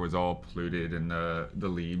water was all polluted and the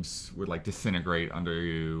leaves would like disintegrate under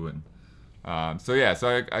you, and so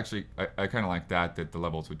I kind of like that the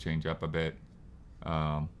levels would change up a bit.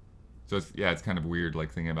 So it's kind of weird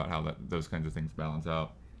like thinking about how those kinds of things balance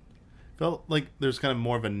out. felt like there's kind of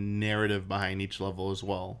more of a narrative behind each level as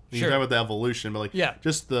well. You Sure. talk about the evolution, but like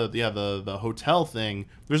just the hotel thing.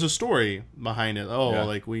 There's a story behind it. Oh,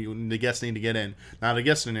 like the guests need to get in. Not a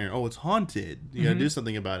guest in here. Oh, it's haunted. You gotta do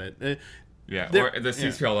something about it. Or the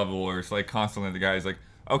seashell level where it's like constantly the guy's like,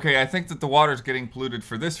 okay, I think that the water's getting polluted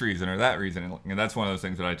for this reason or that reason, and that's one of those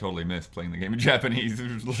things that I totally missed playing the game in Japanese. It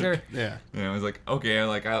was like, Sure. Yeah. You know, it was like, okay,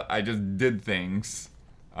 like I just did things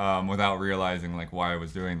without realizing like why I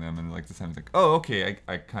was doing them, and like this time it's like, oh, okay,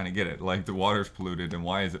 I kind of get it. Like the water's polluted, and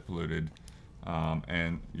why is it polluted?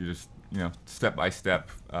 And you just step by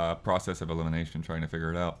step process of elimination, trying to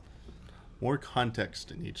figure it out. More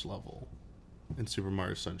context in each level in Super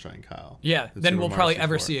Mario Sunshine, Kyle. Yeah, than we'll probably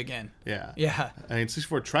ever see again. Yeah. Yeah. I mean,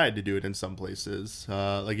 64 tried to do it in some places.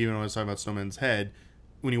 Like even when I was talking about Snowman's Head,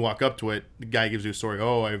 when you walk up to it, the guy gives you a story.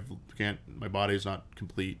 Oh, my body's not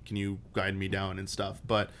complete. Can you guide me down and stuff?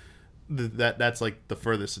 But that's like the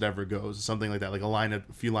furthest it ever goes. Something like that, like a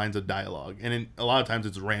few lines of dialogue, and a lot of times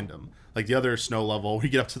it's random. Like the other snow level, when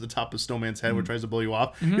you get up to the top of Snowman's Head, where it tries to blow you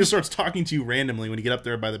off, he just starts talking to you randomly. When you get up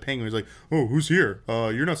there by the penguin, he's like, "Oh, who's here?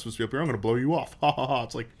 You're not supposed to be up here. I'm going to blow you off." Ha ha ha!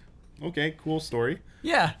 It's like, okay, cool story.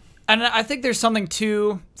 Yeah, and I think there's something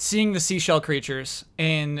to seeing the seashell creatures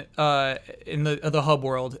in the hub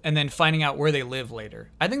world, and then finding out where they live later.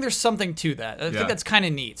 I think there's something to that. I think that's kind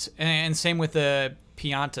of neat. And same with the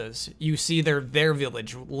Piantas. You see their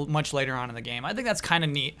village much later on in the game. I think that's kind of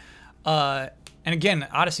neat. And again,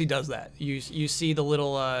 Odyssey does that. You see the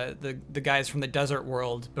little the guys from the desert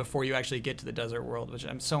world before you actually get to the desert world, which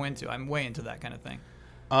I'm so into. I'm way into that kind of thing.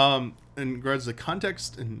 In regards to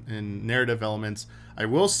context and narrative elements, I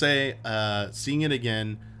will say, seeing it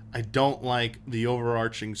again, I don't like the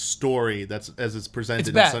overarching story as it's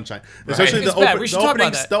presented in Sunshine. Especially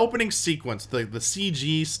the opening sequence, the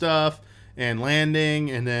CG stuff and landing,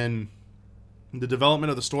 and then the development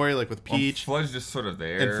of the story, like with Peach. Well, Flood's just sort of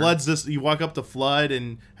there. And Flood's this, you walk up to Flood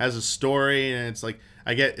and has a story, and it's like,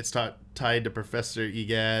 I get it's tied to Professor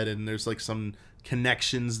Egad, and there's like some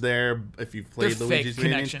connections there if you've played Luigi's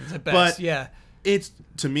connections at best. But yeah, it's,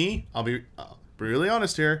 to me, I'll be really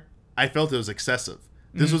honest here, I felt it was excessive.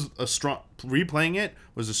 This was a strong, replaying it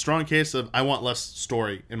was a strong case of I want less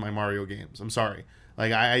story in my Mario games. I'm sorry.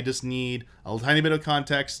 Like I just need a tiny bit of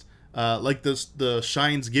context. Like the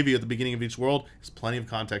shines give you at the beginning of each world is plenty of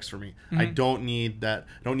context for me. I don't need that.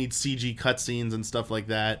 I don't need CG cutscenes and stuff like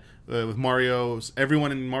that. With Mario,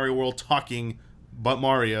 everyone in Mario World talking but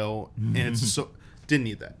Mario, and it's didn't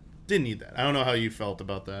need that. I don't know how you felt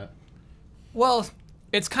about that. Well,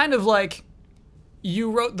 it's kind of like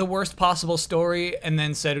you wrote the worst possible story and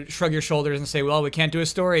then said, shrug your shoulders and say, well, we can't do a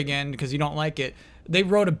story again because you don't like it. They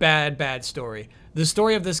wrote a bad story. The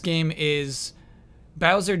story of this game is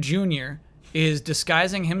Bowser Jr. is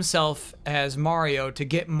disguising himself as Mario to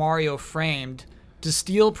get Mario framed to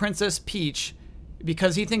steal Princess Peach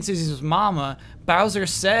because he thinks he's his mama. Bowser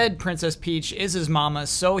said Princess Peach is his mama,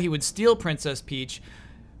 so he would steal Princess Peach.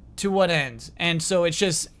 To what end? And so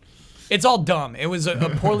it's all dumb. It was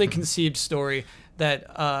a poorly conceived story that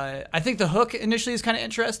I think the hook initially is kind of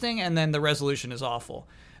interesting, and then the resolution is awful.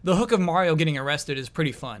 The hook of Mario getting arrested is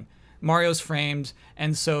pretty fun. Mario's framed,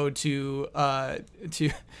 and so to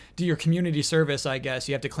do your community service, I guess,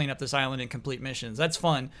 you have to clean up this island and complete missions. That's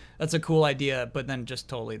fun. That's a cool idea, but then just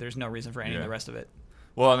totally, there's no reason for any of the rest of it.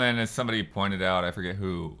 Well, and then as somebody pointed out, I forget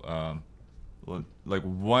who, like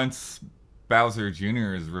once Bowser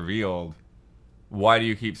Jr. is revealed, why do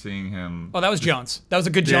you keep seeing him? Oh, that was Jones. That was a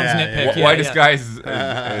good Jones nitpick. Why disguise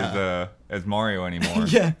as Mario anymore?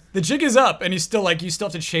 Yeah, the jig is up, and he's still like, you still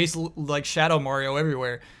have to chase like Shadow Mario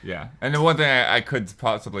everywhere. Yeah, and the one thing I could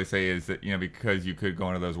possibly say is that, because you could go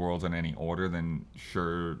into those worlds in any order, then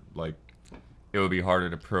sure, like it would be harder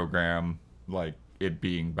to program like it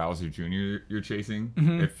being Bowser Jr. you're chasing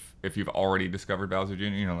if you've already discovered Bowser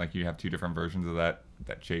Jr. Like you have two different versions of that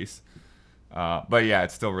chase. But yeah,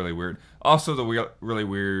 it's still really weird. Also, the really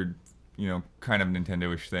weird, kind of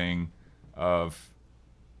Nintendo-ish thing of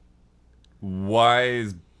why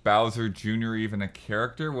is Bowser Jr. even a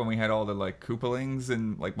character when we had all the like Koopalings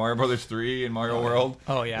in like Mario Brothers 3 and Mario World?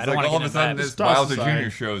 Oh yeah, it's I don't like all of a sudden that. this Bowser Jr.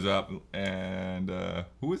 shows up, and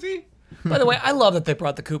who is he? By the way, I love that they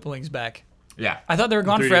brought the Koopalings back. Yeah, I thought they were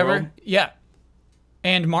gone forever. World? Yeah,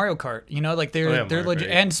 and Mario Kart, like they're legit,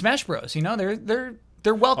 and Smash Bros.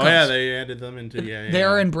 They're welcome. Oh yeah, they added them into They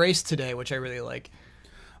are embraced today, which I really like.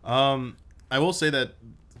 I will say that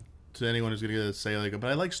to anyone who's going to say like, but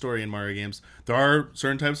I like story in Mario games. There are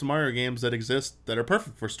certain types of Mario games that exist that are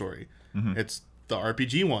perfect for story. It's the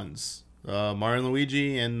RPG ones, Mario and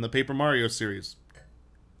Luigi and the Paper Mario series.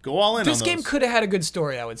 go all in. This on game those. could have had a good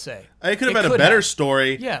story, I would say. It could have had a better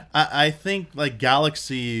story. Yeah. I think like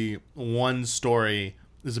Galaxy 1 story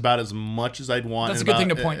is about as much as I'd want. That's a good thing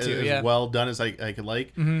to point to. As well done as I could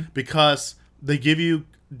like, because they give you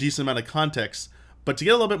decent amount of context. But to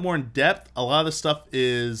get a little bit more in depth, a lot of the stuff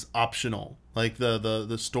is optional. Like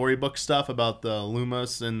the storybook stuff about the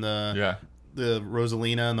Lumos and the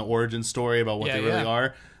Rosalina and the origin story about what they really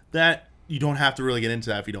are. That you don't have to really get into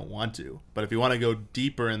that if you don't want to. But if you want to go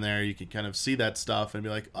deeper in there, you can kind of see that stuff and be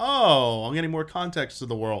like, oh, I'm getting more context to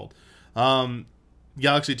the world.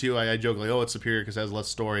 Galaxy 2, I joke like, oh, it's superior because it has less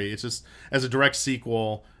story. It's just, as a direct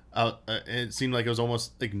sequel, it seemed like it was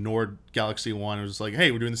almost ignored Galaxy 1. It was just like,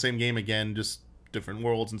 hey, we're doing the same game again, just different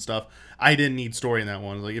worlds and stuff. I didn't need story in that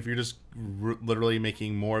one. Like, if you're just literally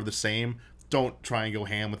making more of the same, don't try and go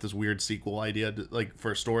ham with this weird sequel idea like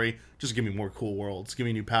for a story. Just give me more cool worlds, give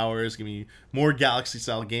me new powers, give me more Galaxy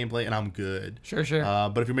style gameplay, and I'm good. Sure.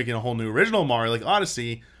 But if you're making a whole new original Mario like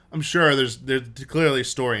Odyssey, I'm sure there's clearly a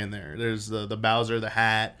story in there. There's the Bowser, the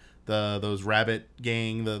hat, those rabbit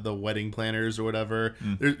gang, the wedding planners or whatever.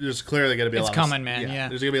 There's clearly going to be a lot. It's coming, man. Yeah.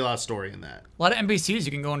 There's going to be a lot of story in that. A lot of NPCs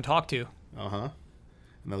you can go and talk to.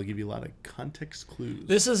 And they'll give you a lot of context clues.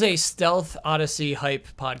 This is a Stealth Odyssey hype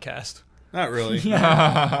podcast. Not really.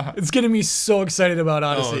 It's getting me so excited about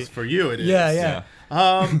Odyssey. Oh, it's for you it is. Yeah.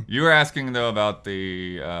 You were asking though about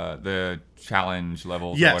the challenge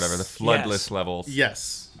levels or whatever, the floodless levels.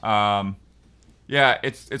 Yes. Yeah,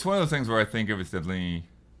 it's one of those things where I think it was definitely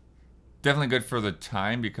good for the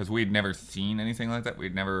time because we'd never seen anything like that.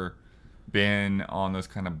 We'd never been on those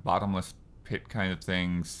kind of bottomless pit kind of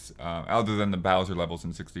things, other than the Bowser levels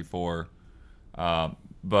in 64,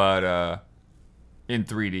 but in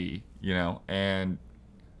 3D, you know. And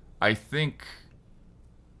I think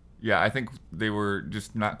they were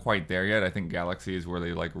just not quite there yet. I think Galaxy is where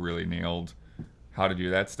they like really nailed how to do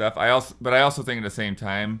that stuff. I also think at the same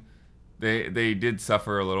time they did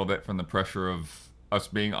suffer a little bit from the pressure of us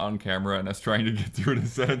being on camera and us trying to get through it in a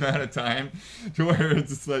set amount of time, to where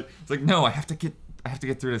it's like no, I have to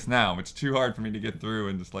get through this now. It's too hard for me to get through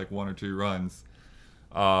in just like 1 or 2 runs.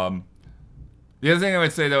 The other thing I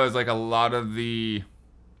would say though is like a lot of the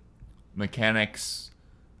mechanics,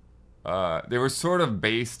 they were sort of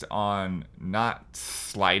based on not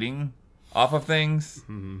sliding off of things,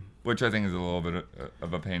 which I think is a little bit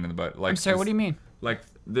of a pain in the butt. Like, I'm sorry, what do you mean? Like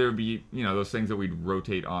there would be, you know, those things that we'd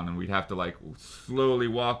rotate on, and we'd have to like slowly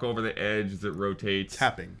walk over the edge as it rotates.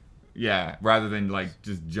 Tapping. Yeah, rather than like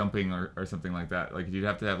just jumping or something like that. Like you'd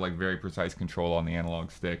have to have like very precise control on the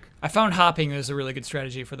analog stick. I found hopping is a really good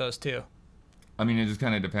strategy for those too. I mean, it just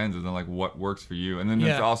kind of depends on like what works for you. And then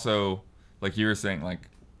it's also, like you were saying, like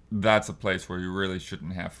that's a place where you really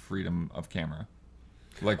shouldn't have freedom of camera.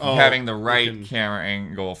 Like having the right camera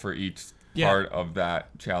angle for each part of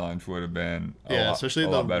that challenge would have been especially a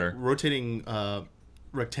lot better. Rotating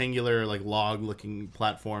rectangular like log looking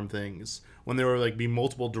platform things when there were like be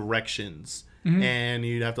multiple directions, and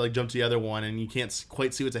you'd have to like jump to the other one and you can't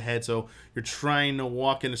quite see what's ahead, so you're trying to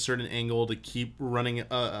walk in a certain angle to keep running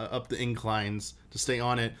up the inclines to stay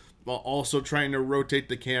on it, while also trying to rotate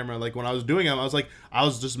the camera. Like when I was doing them, I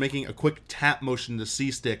was just making a quick tap motion to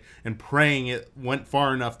C stick and praying it went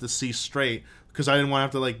far enough to see straight, because I didn't want to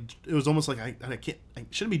have to like, it was almost like I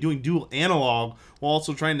shouldn't be doing dual analog while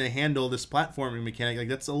also trying to handle this platforming mechanic. Like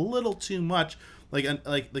that's a little too much. Like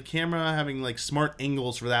the camera having like smart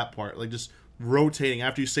angles for that part, like just rotating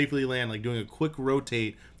after you safely land, like doing a quick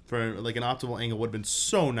rotate for like an optimal angle would have been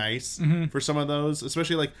so nice for some of those,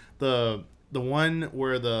 especially like the one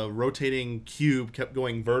where the rotating cube kept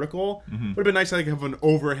going vertical. Would have been nice to like have an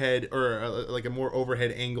overhead or like a more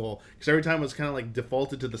overhead angle, because every time it was kind of like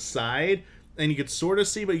defaulted to the side and you could sort of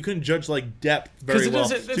see, but you couldn't judge like depth very well.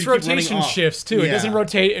 Because it's rotation shifts too. It doesn't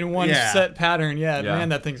rotate in one set pattern. Man,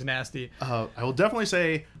 that thing's nasty. I will definitely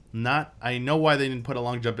say I know why they didn't put a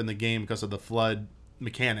long jump in the game because of the flood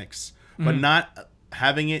mechanics, but not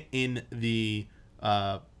having it in the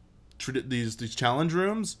these challenge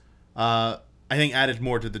rooms, I think added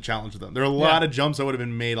more to the challenge of them. There are a lot of jumps that would have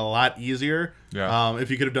been made a lot easier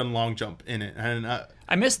if you could have done long jump in it. And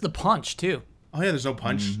I missed the punch too. Oh yeah, there's no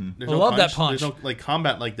punch. I love that punch. There's no like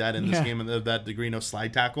combat like that in this game of that degree. No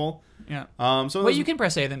slide tackle. Yeah. So you can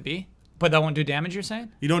press A then B, but that won't do damage. You're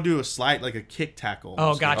saying? You don't do a slide like a kick tackle.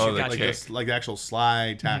 Oh, gotcha. Like the actual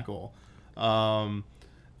slide tackle.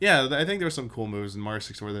 Yeah, I think there were some cool moves in Mario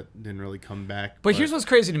 64 that didn't really come back. But here's what's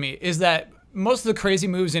crazy to me is that most of the crazy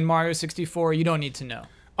moves in Mario 64 you don't need to know.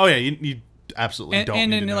 Oh yeah, you absolutely don't.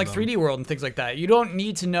 And need to in like them. 3D World and things like that, you don't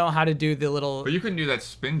need to know how to do the little. But you couldn't do that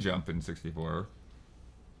spin jump in 64.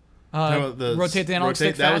 Rotate the analog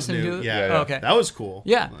stick fast and do it? Yeah, Oh, okay. That was cool.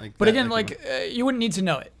 Yeah, but that, again, you wouldn't need to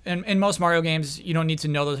know it. And in most Mario games, you don't need to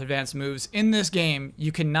know those advanced moves. In this game,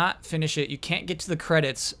 you cannot finish it. You can't get to the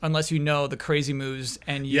credits unless you know the crazy moves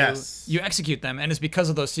and you execute them. And it's because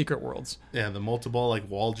of those secret worlds. Yeah, the multiple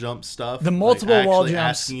wall jump stuff. The multiple wall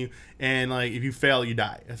jumps. Asking you, and if you fail, you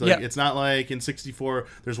die. It's it's not like in 64.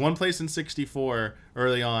 There's one place in 64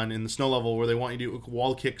 early on in the snow level where they want you to do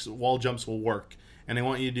wall jumps will work. And they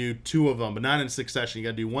want you to do 2 of them, but not in succession. You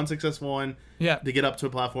got to do one successful one to get up to a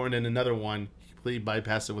platform, and then another one. You completely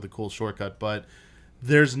bypass it with a cool shortcut. But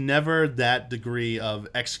there's never that degree of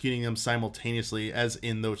executing them simultaneously as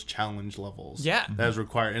in those challenge levels. Yeah. That is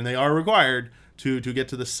required. And they are required to get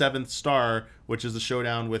to the 7th star, which is the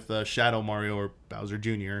showdown with Shadow Mario or Bowser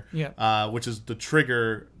Jr., which is the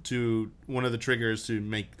trigger one of the triggers to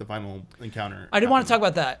make the final encounter. I did want to talk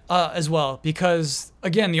about that as well, because,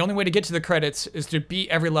 again, the only way to get to the credits is to beat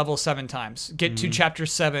every level 7 times. Get to Chapter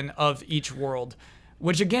 7 of each world.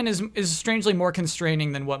 Which, again, is strangely more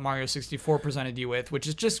constraining than what Mario 64 presented you with, which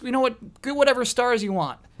is just, get whatever stars you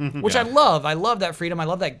want, which I love. I love that freedom. I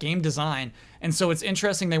love that game design. And so it's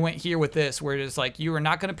interesting they went here with this, where it's like you are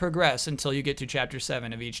not going to progress until you get to Chapter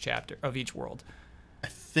 7 of each world. I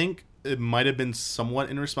think it might have been somewhat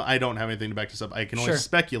in response. I don't have anything to back this up. I can only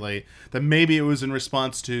speculate that maybe it was in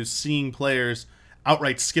response to seeing players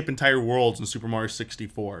outright skip entire worlds in Super Mario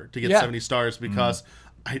 64 to get 70 stars because...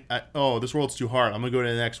 this world's too hard. I'm gonna go to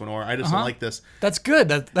the next one, or I just don't like this. That's good.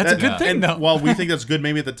 That's a good thing, though. While we think that's good,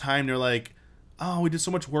 maybe at the time they're like, "Oh, we did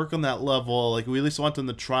so much work on that level. Like, we at least want them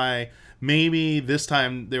to try." Maybe this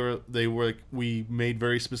time they were like, "We made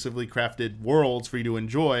very specifically crafted worlds for you to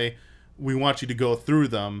enjoy. We want you to go through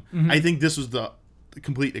them." I think this was the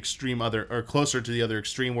complete extreme or closer to the other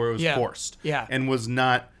extreme where it was forced, and was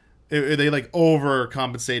not. They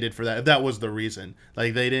overcompensated for that. If that was the reason, they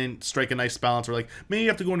didn't strike a nice balance. Or maybe you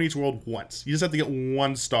have to go in each world once. You just have to get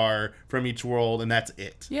 1 star from each world, and that's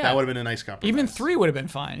it. Yeah, that would have been a nice compromise. Even 3 would have been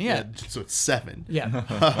fine. Yeah. So it's 7. Yeah,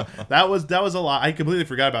 that was a lot. I completely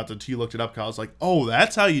forgot about that until you looked it up. Cause I was like, oh,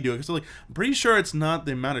 that's how you do it. So I'm pretty sure it's not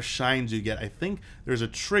the amount of shines you get. I think there's a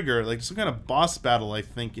trigger, some kind of boss battle. I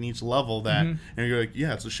think in each level that, and you're like,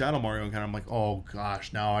 yeah, it's a Shadow Mario encounter. I'm like, oh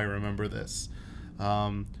gosh, now I remember this.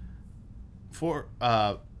 For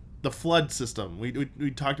the flood system,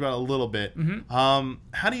 we talked about it a little bit.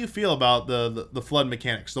 How do you feel about the flood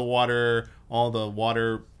mechanics? The water, all the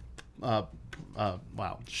water,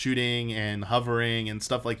 shooting and hovering and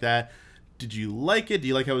stuff like that. Did you like it? Do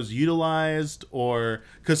you like how it was utilized? Or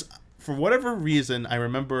because for whatever reason, I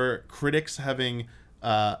remember critics having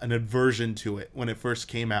an aversion to it when it first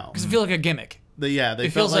came out. Because it feels like a gimmick. It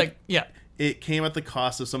feels like it came at the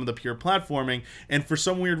cost of some of the pure platforming, and for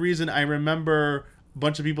some weird reason, I remember a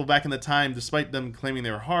bunch of people back in the time, despite them claiming they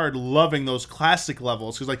were hard, loving those classic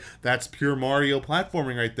levels, because that's pure Mario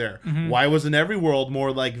platforming right there. Why wasn't every world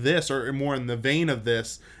more like this, or more in the vein of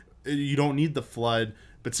this? You don't need the flood.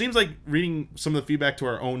 But it seems like reading some of the feedback to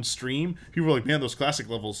our own stream, people were like, man, those classic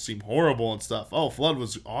levels seem horrible and stuff. Oh, Flood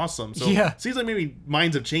was awesome. So it seems like maybe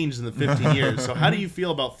minds have changed in the 15 years. So how do you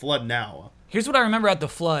feel about Flood now? Here's what I remember at the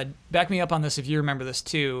Flood. Back me up on this if you remember this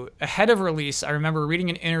too. Ahead of release, I remember reading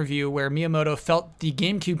an interview where Miyamoto felt the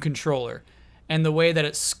GameCube controller and the way that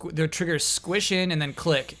the triggers squish in and then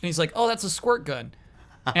click. And he's like, oh, that's a squirt gun.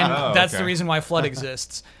 And that's the reason why Flood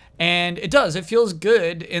exists. And it does. It feels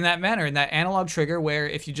good in that manner, in that analog trigger where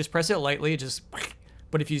if you just press it lightly,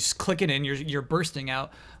 but if you click it in, you're bursting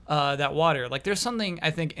out that water. There's something,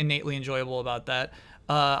 I think, innately enjoyable about that.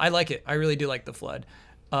 I like it. I really do like the Flood.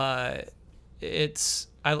 I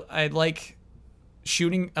like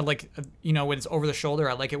shooting. I like, when it's over the shoulder.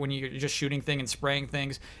 I like it when you're just shooting things and spraying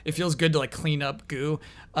things. It feels good to clean up goo.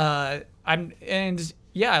 I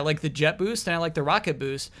like the jet boost and I like the rocket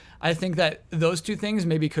boost. I think that those two things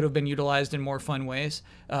maybe could have been utilized in more fun ways.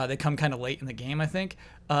 They come kind of late in the game, I think.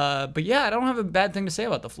 But yeah, I don't have a bad thing to say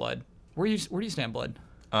about the Flood. Where do you stand, Blood?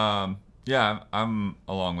 Yeah, I'm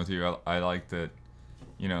along with you. I like that,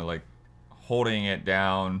 holding it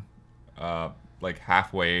down,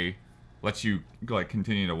 halfway lets you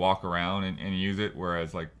continue to walk around and use it.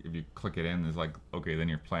 Whereas if you click it in, there's okay, then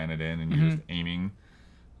you're playing it in and you're just aiming.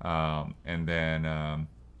 And then, and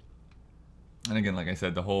again, like I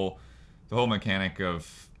said, the whole mechanic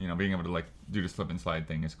of being able to do the slip and slide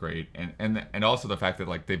thing is great, and also the fact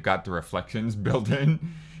that they've got the reflections built in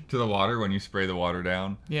to the water when you spray the water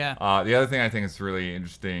down. Yeah. The other thing I think is really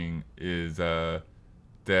interesting is that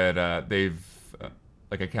they've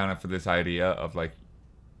accounted for this idea of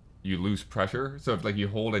you lose pressure. So if you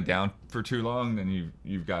hold it down for too long, then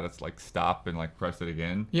you've got to stop and press it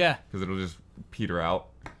again. Yeah. Because it'll just peter out.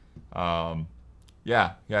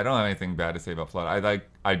 Yeah, I don't have anything bad to say about Flood.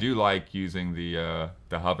 I do like using the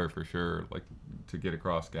hover for sure, like to get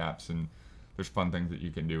across gaps, and there's fun things that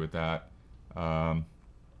you can do with that.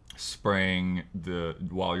 Spraying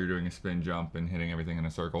while you're doing a spin jump and hitting everything in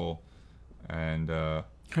a circle, and Oh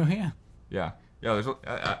yeah. yeah. There's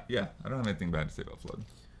yeah. I don't have anything bad to say about Flood.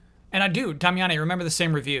 And I do, Damiani, remember the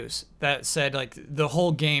same reviews that said like the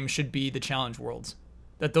whole game should be the challenge worlds.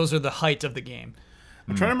 That those are the height of the game.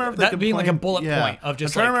 I'm trying to remember if they That being like a bullet yeah. point of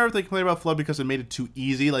just I'm trying to like, remember if they complained about Flood because it made it too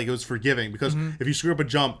easy, like it was forgiving. Because if you screw up a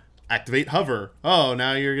jump, activate hover. Oh,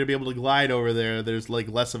 now you're gonna be able to glide over there. There's like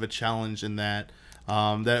less of a challenge in that.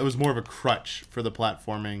 That it was more of a crutch for the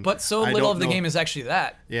platforming. but so I little don't of the know- game is actually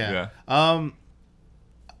that. Yeah. Yeah.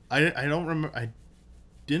 I don't remember. I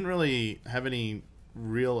didn't really have any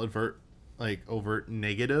real overt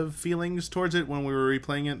negative feelings towards it when we were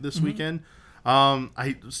replaying it this weekend.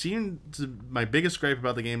 My biggest gripe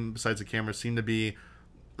about the game, besides the camera, seemed to be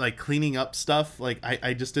like cleaning up stuff. Like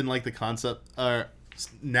I just didn't like the concept.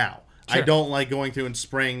 Now I Sure. don't like going through and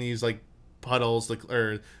spraying these like puddles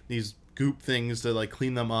or these goop things to like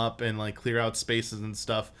clean them up and like clear out spaces and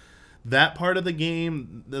stuff. That part of the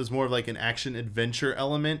game is more of like an action adventure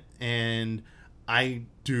element, and I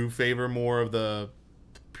do favor more of the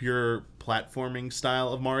pure platforming style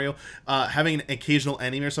of Mario. Having an occasional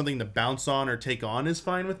enemy or something to bounce on or take on is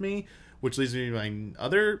fine with me, which leads me to my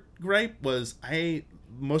other gripe was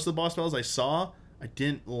most of the boss battles I saw I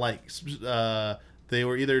didn't like. They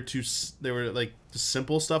were either they were like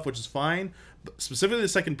simple stuff, which is fine, but specifically the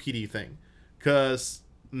second PD thing, because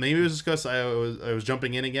maybe it was just because I was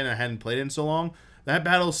jumping in again and I hadn't played it in so long. That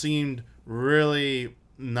battle seemed really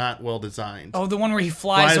not well designed. Oh, the one where he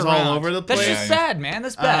flies all around. over the That's place. just sad, man.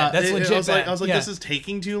 That's bad. That's legit I was like, bad. Yeah. this is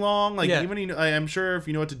taking too long. Like, Yeah. even I'm sure if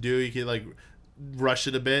you know what to do, you could like rush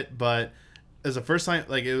it a bit. But as a first time,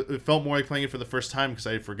 like it felt more like playing it for the first time because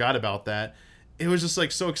I forgot about that. It was just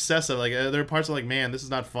like so excessive. Like there are parts of like, man, this is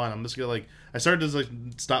not fun. I'm just gonna like. I started to like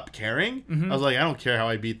stop caring. I was like, I don't care how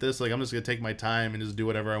I beat this. Like, I'm just gonna take my time and just do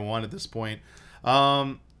whatever I want at this point.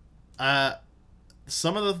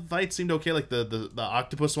 Some of the fights seemed okay, like the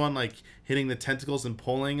octopus one, like hitting the tentacles and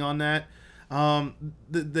pulling on that.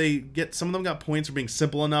 They get some of them got points for being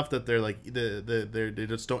simple enough that they're like they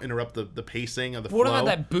just don't interrupt the pacing of the What flow. about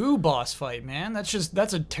that Boo boss fight, man?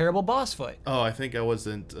 That's a terrible boss fight. Oh, I think I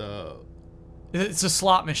wasn't. It's a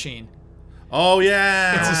slot machine. Oh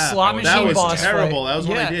yeah, It's a slot that machine was boss terrible. fight. That was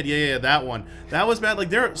what Yeah. I did. Yeah, that one. That was bad. Like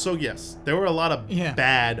there were a lot of Yeah.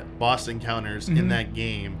 bad boss encounters in that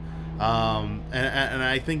game. And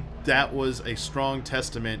I think that was a strong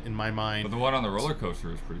testament in my mind. But the one on the roller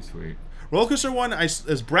coaster is pretty sweet. Roller coaster one,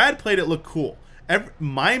 as Brad played it, looked cool.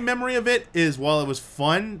 My memory of it is, while it was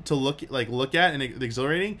fun to look at and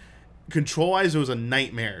exhilarating, control wise it was a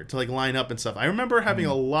nightmare to like line up and stuff. I remember having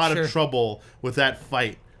a lot Sure. of trouble with that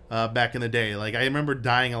fight back in the day. Like I remember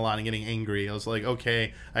dying a lot and getting angry. I was like,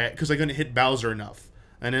 okay, because I couldn't hit Bowser enough,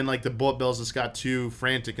 and then like the bullet bills just got too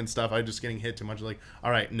frantic and stuff. I was just getting hit too much. Like,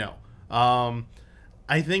 all right, no.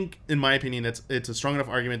 I think, in my opinion, it's a strong enough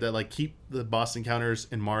argument that like keep the boss encounters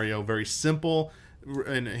in Mario very simple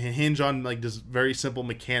and hinge on like just very simple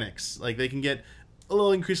mechanics. Like they can get a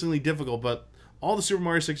little increasingly difficult, but all the Super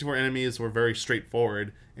Mario 64 enemies were very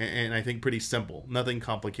straightforward and I think pretty simple, nothing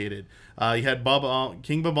complicated. You had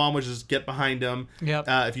King Bob-omb, which is get behind him. Yep.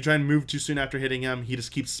 If you try and move too soon after hitting him, he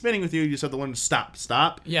just keeps spinning with you. You just have to learn to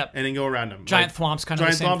stop. Yep. And then go around him. Giant Thwomp's kind of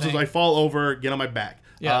the Giant same Thwomp's is thing. I fall over, get on my back.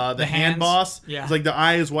 Yeah, The the hand hands. boss, Yeah. it's like the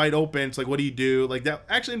eye is wide open. It's like, what do you do? Like that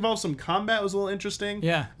actually involves some combat. It was a little interesting.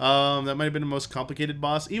 Yeah. That might have been the most complicated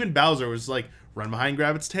boss. Even Bowser was like run behind,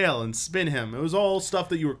 grab its tail, and spin him. It was all stuff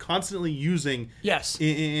that you were constantly using. Yes.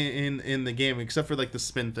 In the game, except for like the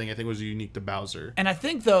spin thing, I think was unique to Bowser. And I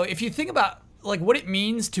think though, if you think about like what it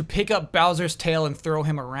means to pick up Bowser's tail and throw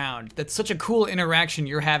him around, that's such a cool interaction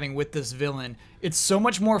you're having with this villain. It's so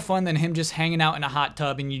much more fun than him just hanging out in a hot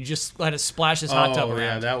tub and you just let it splash his hot tub around.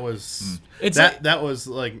 Yeah, that was It's that was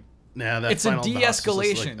like. Yeah, that It's a final boss was just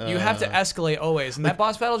de-escalation. like, you have to escalate always, and that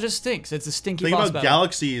boss battle just stinks. It's a stinky Think boss about battle.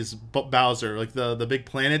 Galaxy's Bowser, like the big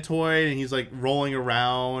planetoid, and he's like rolling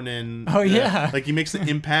around and Oh, yeah. like he makes the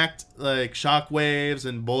impact like shock waves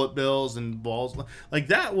and bullet bills and balls. Like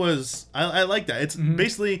that was I like that. It's Mm-hmm.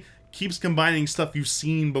 basically keeps combining stuff you've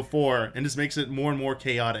seen before and just makes it more and more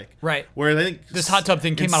chaotic. Right. Where I think This hot tub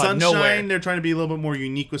thing came in out of Sunshine, nowhere. they're trying to be a little bit more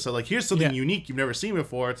unique with stuff. Like here's something Yeah. unique you've never seen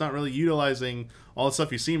before. It's not really utilizing all the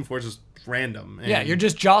stuff you've seen before. It's just random. Yeah, And you're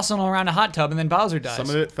just jostling around a hot tub, and then Bowser dies. some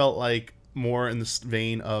of it felt like more in the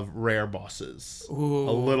vein of rare bosses. Ooh.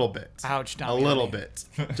 A little bit. Ouch, A Damiani. little bit.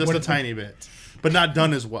 Just a tiny bit. But not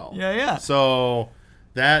done as well. Yeah. So,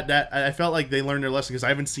 that I felt like they learned their lesson, because I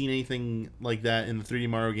haven't seen anything like that in the 3D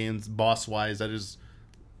Mario games boss wise that is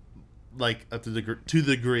like to the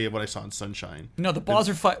degree of what I saw in Sunshine. No, the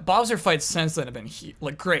Bowser fights since then have been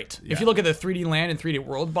like great. Yeah. If you look at the 3D Land and 3D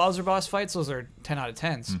World Bowser boss fights, those are 10 out of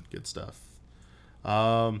 10s. Good stuff.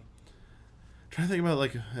 Trying to think about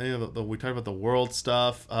like we talked about the world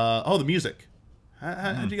stuff. The music.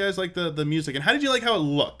 How did you guys like the music, and how did you like how it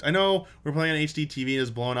looked? I know we're playing on HD TV,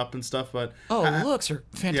 it's blowing up and stuff, but the looks are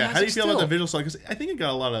fantastic. Yeah, how do you feel still. about the visual style? Because I think it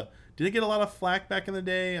got a lot of. Did it get a lot of flack back in the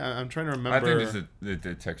day? I'm trying to remember. I think just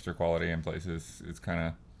the texture quality in places is kind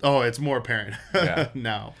of. Oh, it's more apparent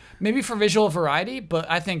now. Maybe for visual variety, but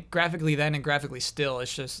I think graphically then and graphically still,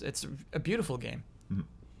 it's a beautiful game.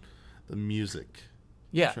 The music.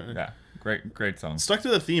 Yeah. Yeah. Great song. Stuck to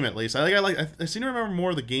the theme at least. I seem to remember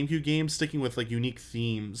more of the GameCube games sticking with like unique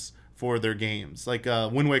themes for their games. Like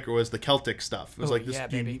Wind Waker was the Celtic stuff. It was like this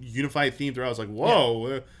unified theme throughout. I was like,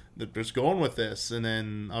 whoa, they're just going with this. And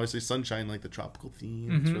then obviously Sunshine, like the tropical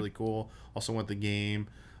theme. It's really cool. Also went the game.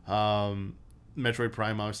 Metroid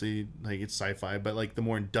Prime, obviously, like it's sci-fi, but like the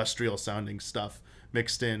more industrial sounding stuff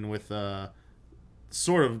mixed in with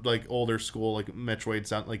sort of like older school like Metroid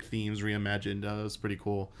sound like themes reimagined. That was pretty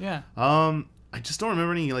cool. Yeah. I just don't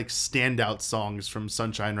remember any like standout songs from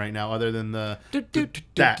Sunshine right now, other than that's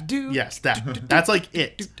like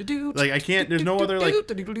it. Like I can't. There's no other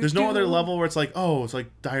level where it's like, oh, it's like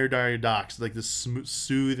Dire Docks, like this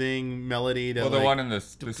soothing melody. Well, the one in the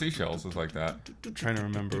seashells is like that. I'm trying to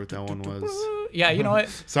remember what that one was. Yeah, you know what?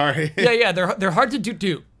 Sorry. Yeah, they're hard to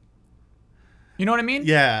do. You know what I mean?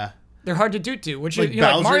 Yeah. They're hard to do, which like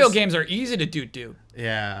like Mario games are easy to do.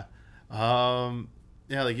 Yeah.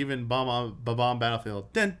 Yeah, like even Bomb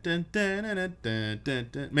Battlefield. Dun, dun, dun, dun, dun, dun, dun,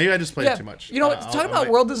 dun. Maybe I just played too much. You know, talking about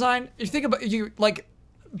world design, you think about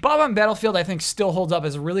Bomb Battlefield, I think still holds up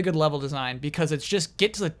as a really good level design, because it's just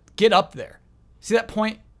get up there. See that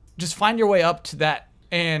point? Just find your way up to that.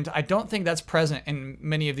 And I don't think that's present in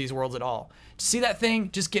many of these worlds at all. To see that thing,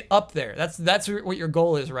 just get up there. That's what your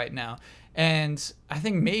goal is right now. And I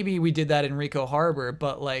think maybe we did that in Rico Harbor,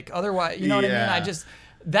 but like otherwise, you know what I mean?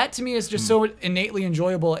 That to me is just so innately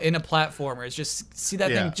enjoyable in a platformer. It's just see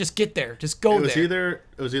that thing, just get there, just go there.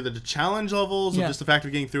 It was either the challenge levels or just the fact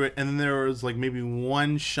of getting through it, and then there was like maybe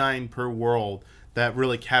one shine per world that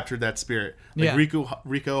really captured that spirit. Like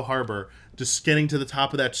Rico Harbor, just getting to the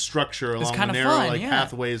top of that structure along the narrow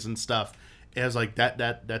pathways and stuff. It was like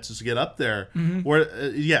that's just to get up there.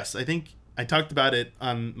 Where yes, I think I talked about it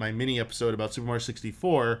on my mini episode about Super Mario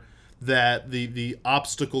 64, that the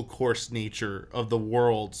obstacle course nature of the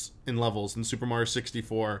worlds and levels in Super Mario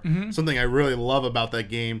 64, something I really love about that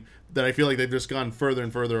game that I feel like they've just gone further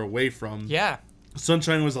and further away from. Yeah.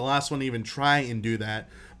 Sunshine was the last one to even try and do that.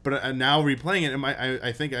 But now replaying it,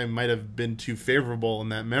 I think I might have been too favorable in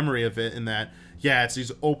that memory of it, in that, yeah, it's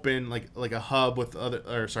these open, like a hub with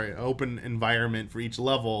open environment for each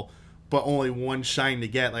level, but only one shine to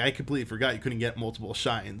get. Like I completely forgot you couldn't get multiple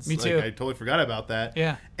shines. Me too. Like, I totally forgot about that.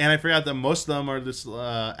 Yeah. And I forgot that most of them are this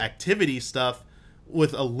activity stuff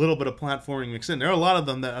with a little bit of platforming mixed in. There are a lot of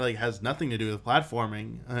them that like has nothing to do with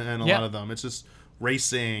platforming, and a lot of them it's just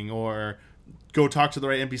racing or go talk to the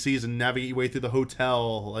right NPCs and navigate your way through the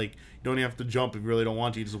hotel. Like you don't even have to jump if you really don't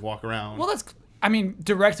want to. You just walk around. Well,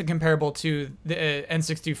 direct and comparable to the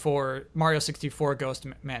N64 Mario 64 Ghost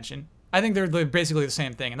Mansion. I think they're basically the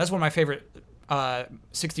same thing, and that's one of my favorite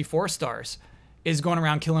 64 stars, is going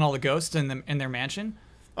around killing all the ghosts in their mansion.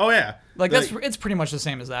 Oh yeah, it's pretty much the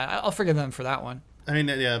same as that. I'll forgive them for that one. I mean,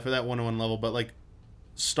 yeah, for that 1-on-1 level, but like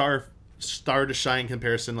star to shine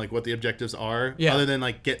comparison, like what the objectives are, other than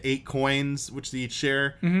like get 8 coins which they each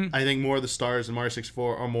share. I think more of the stars in Mario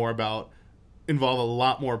 64 are more involve a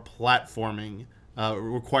lot more platforming.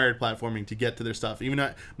 Required platforming to get to their stuff. Even though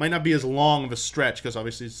it might not be as long of a stretch, because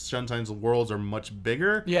obviously Sunshine's worlds are much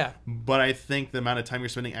bigger. Yeah. But I think the amount of time you're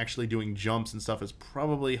spending actually doing jumps and stuff is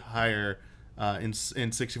probably higher in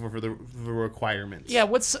 64 for the requirements. Yeah.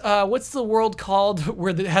 What's the world called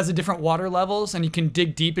where it has the different water levels and you can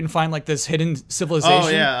dig deep and find like this hidden civilization? Oh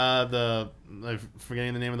yeah. I'm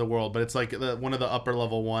forgetting the name of the world, but it's like one of the upper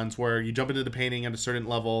level ones where you jump into the painting at a certain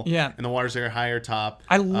level, and the water's there higher top.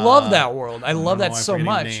 I love that world. I love that so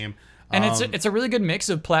much. And it's a really good mix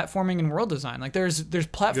of platforming and world design. Like there's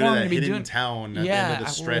platforming to be doing. Town at the end of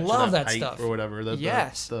the stretch, I love that pipe stuff or whatever.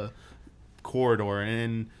 The corridor,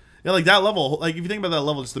 and like that level. Like if you think about that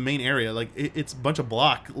level, it's the main area. Like it's a bunch of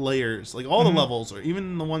block layers. Like all the levels, or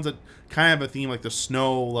even the ones that kind of have a theme, like the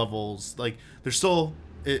snow levels. Like they're still.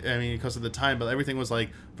 Because of the time, but everything was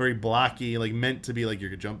like very blocky, like meant to be like you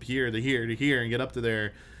could jump here to here to here and get up to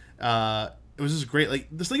there. it was just great. Like,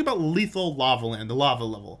 this thing about Lethal Lava Land, the lava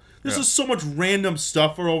level. There's just so much random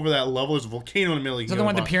stuff over that level. There's a volcano in the middle. Is that the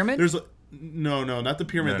one with the pyramid? There's no, not the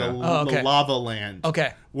pyramid. No. The lava land.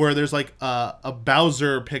 Okay. Where there's like a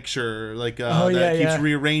Bowser picture, like that keeps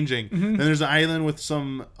rearranging. Then there's an island with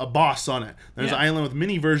a boss on it. There's an island with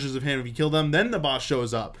mini versions of him. If you kill them, then the boss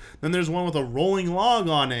shows up. Then there's one with a rolling log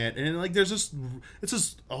on it, and like there's just it's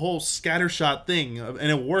just a whole scattershot thing, and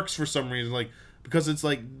it works for some reason. Like, because it's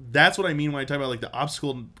like, that's what I mean when I talk about like the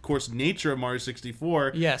obstacle course nature of Mario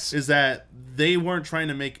 64. Yes. Is that they weren't trying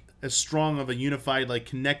to make as strong of a unified, like,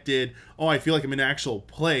 connected, oh, I feel like I'm in an actual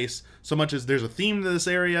place, so much as there's a theme to this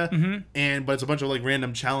area, but it's a bunch of like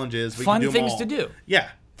random challenges. Fun things to do. Yeah.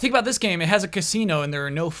 Think about this game. It has a casino, and there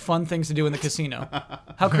are no fun things to do in the casino.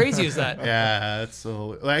 How crazy is that? Yeah, that's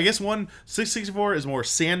so. Like, I guess 664 is more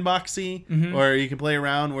sandboxy, or you can play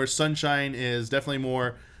around. Where Sunshine is definitely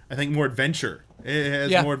more, I think, more adventure.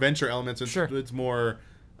 It has more adventure elements. It's more.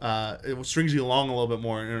 It strings you along a little bit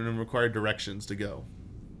more and required directions to go.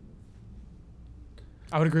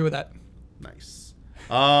 I would agree with that. Nice.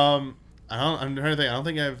 I'm trying to think. I don't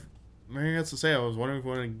think I've anything else to say. I was wondering if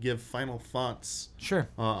we want to give final thoughts. Sure.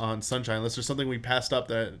 On Sunshine. Unless there's something we passed up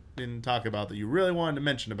that I didn't talk about that you really wanted to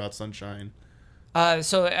mention about Sunshine.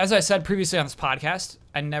 So as I said previously on this podcast,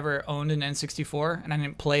 I never owned an N64, and I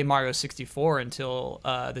didn't play Mario 64 until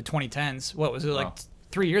the 2010s. What was it, like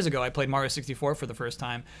 3 years ago? I played Mario 64 for the first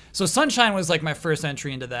time. So Sunshine was like my first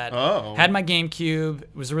entry into that. Had my GameCube,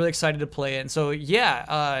 was really excited to play it. And so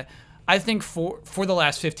I think for the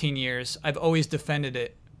last 15 years, I've always defended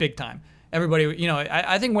it big time. Everybody,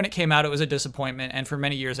 I think when it came out, it was a disappointment, and for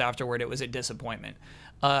many years afterward, it was a disappointment.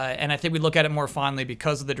 And I think we look at it more fondly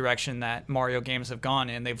because of the direction that Mario games have gone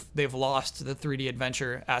in. They've lost the 3D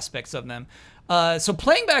adventure aspects of them. So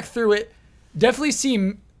playing back through it, definitely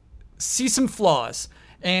see some flaws.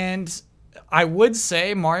 And I would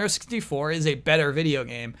say Mario 64 is a better video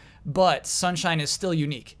game, but Sunshine is still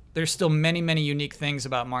unique. There's still many, many unique things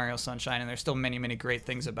about Mario Sunshine, and there's still many, many great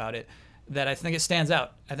things about it that I think it stands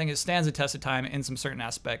out. I think it stands the test of time in some certain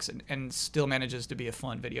aspects and still manages to be a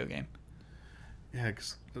fun video game. Yeah,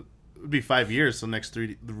 because it would be 5 years till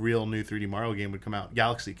the real new 3D Mario game would come out.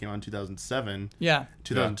 Galaxy came out in 2007. Yeah.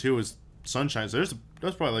 2002 was Sunshine. So there's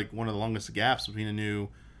probably like one of the longest gaps between a new,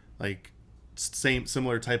 like,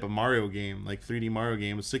 similar type of Mario game, like 3D Mario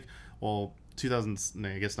game. Was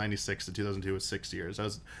 96 to 2002 was 6 years.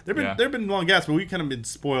 There've been long gaps, but we've kind of been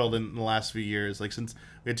spoiled in the last few years. Like, since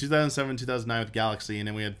we had 2007, 2009 with Galaxy, and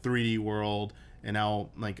then we had 3D World, and now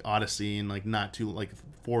like Odyssey, and like not too like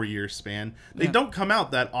 4 year span. They don't come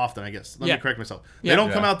out that often, I guess. Let me correct myself. They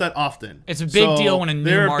don't come out that often. It's a big deal when a new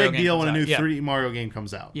Mario game comes out. They're a big deal when a new 3D Mario game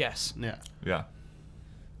comes out. Yes. Yeah. Yeah.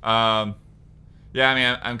 I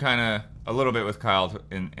mean, I'm kind of a little bit with Kyle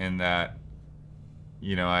in that,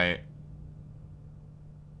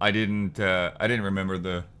 I didn't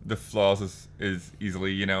remember the flaws as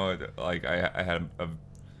easily. Like I had a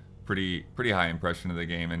pretty high impression of the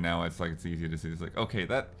game, and now it's like it's easy to see. It's like, okay,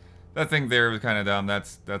 that thing there was kind of dumb.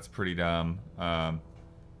 That's pretty dumb. I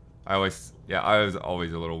was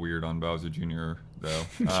always a little weird on Bowser Jr. though.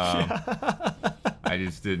 I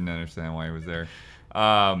just didn't understand why he was there.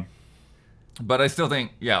 But I still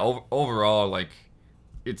think, overall, like,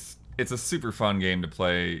 it's a super fun game to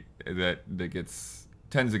play that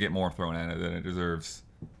tends to get more thrown at it than it deserves.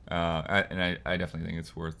 And I definitely think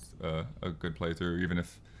it's worth a good playthrough, even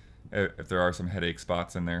if there are some headache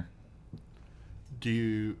spots in there.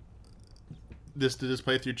 Did this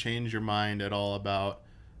playthrough change your mind at all about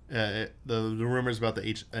the rumors about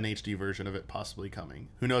an HD version of it possibly coming?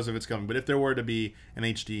 Who knows if it's coming? But if there were to be an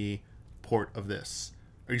HD port of this,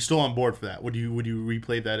 are you still on board for that? Would you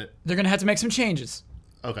replay that? They're gonna have to make some changes.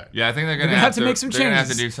 Okay. Yeah, I think they're gonna have to make some changes. They're gonna have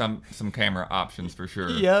to do some camera options for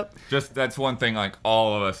sure. Yep. Just that's one thing like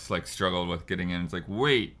all of us like struggled with getting in. It's like,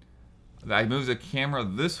 wait, I move the camera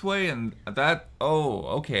this way and that. Oh,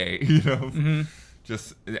 okay. Mm-hmm.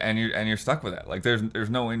 Just and you're stuck with that. Like there's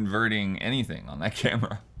no inverting anything on that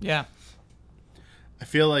camera. Yeah. I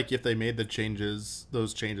feel like if they made those changes,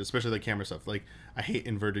 especially the camera stuff, like I hate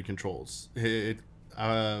inverted controls.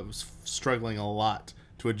 I was struggling a lot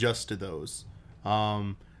to adjust to those.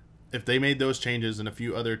 If they made those changes and a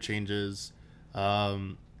few other changes,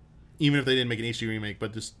 even if they didn't make an HD remake,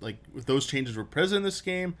 but just like if those changes were present in this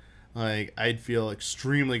game, like I'd feel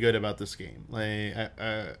extremely good about this game. Like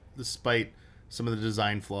despite some of the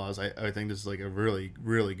design flaws, I think this is like a really,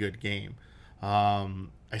 really good game.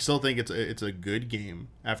 I still think it's a good game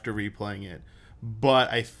after replaying it, but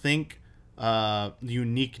I think the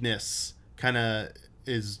uniqueness kind of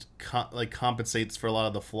compensates for a lot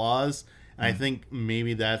of the flaws. And I think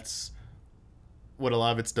maybe that's what a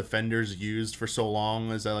lot of its defenders used for so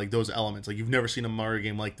long is that like those elements, like you've never seen a Mario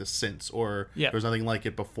game like this since, or there's nothing like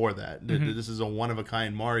it before that. This is a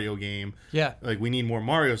one-of-a-kind Mario game. Yeah. Like we need more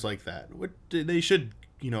Marios like that. They should,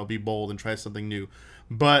 be bold and try something new.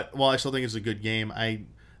 But while I still think it's a good game, I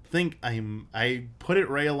think I put it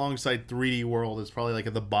right alongside 3D World. It's probably like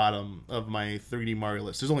at the bottom of my 3D Mario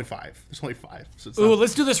list. There's only 5. So it's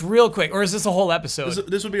let's do this real quick, or is this a whole episode?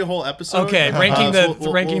 This would be a whole episode. Okay, ranking the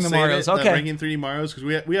Marios. Okay, ranking 3D Marios, because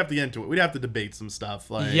we have to get into it. We'd have to debate some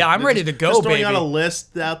stuff. Like, yeah, I'm ready to go. Just throwing baby. out a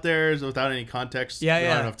list out there without any context. Yeah, I don't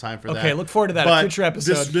have enough time for that. Okay, look forward to that. But a future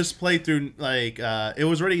episode. This playthrough, like, it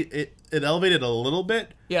was ready. It elevated a little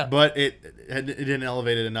bit. Yeah. But it didn't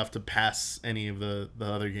elevate it enough to pass any of the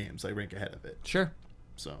other games I rank ahead of it. Sure.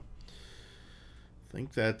 So, I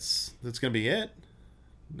think that's gonna be it.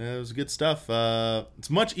 That was good stuff. It's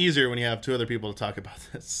much easier when you have 2 other people to talk about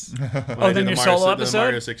this. Than your solo episode?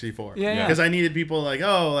 Mario 64. Yeah. Because I needed people like,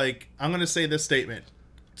 I'm gonna say this statement,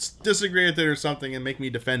 disagree with it or something, and make me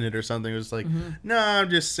defend it or something. It was like, no, I'm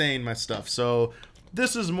just saying my stuff. So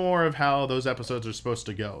this is more of how those episodes are supposed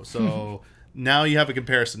to go. So now you have a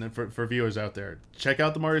comparison, and for viewers out there, check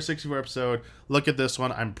out the Mario 64 episode. Look at this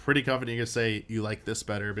one. I'm pretty confident you can say you like this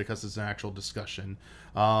better because it's an actual discussion.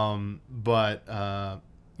 But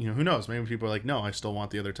who knows? Maybe people are like, no, I still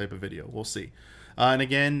want the other type of video. We'll see. And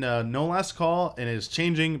again, no last call, and it is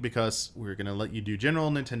changing because we're gonna let you do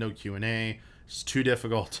general Nintendo Q&A. It's too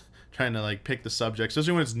difficult trying to like pick the subject,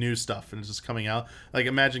 especially when it's new stuff and it's just coming out. Like,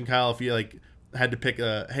 imagine, Kyle, if you like had to pick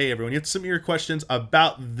hey everyone, you have to submit your questions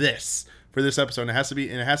about this for this episode, and it has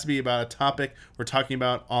to be about a topic we're talking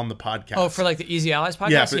about on the podcast. Oh, for like the Easy Allies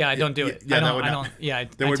podcast? Yeah, I don't do it. Yeah, I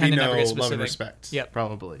don't. There would tend be to never no get love specific. and respect. Yep.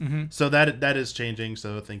 Probably. So that is changing.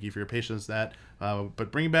 So thank you for your patience with that.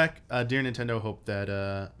 But bring back Dear Nintendo. Hope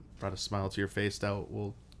that brought a smile to your face.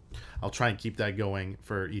 I'll try and keep that going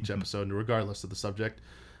for each episode, regardless of the subject.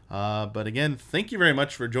 But again, thank you very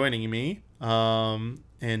much for joining me.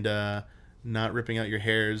 And not ripping out your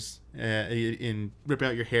hairs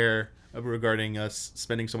regarding us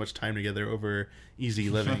spending so much time together over easy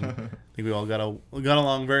living. I think we all got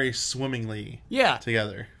along very swimmingly.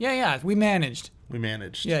 Together. Yeah. We managed.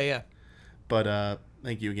 Yeah. But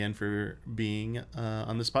thank you again for being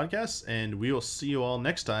on this podcast, and we will see you all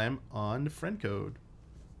next time on Friend Code.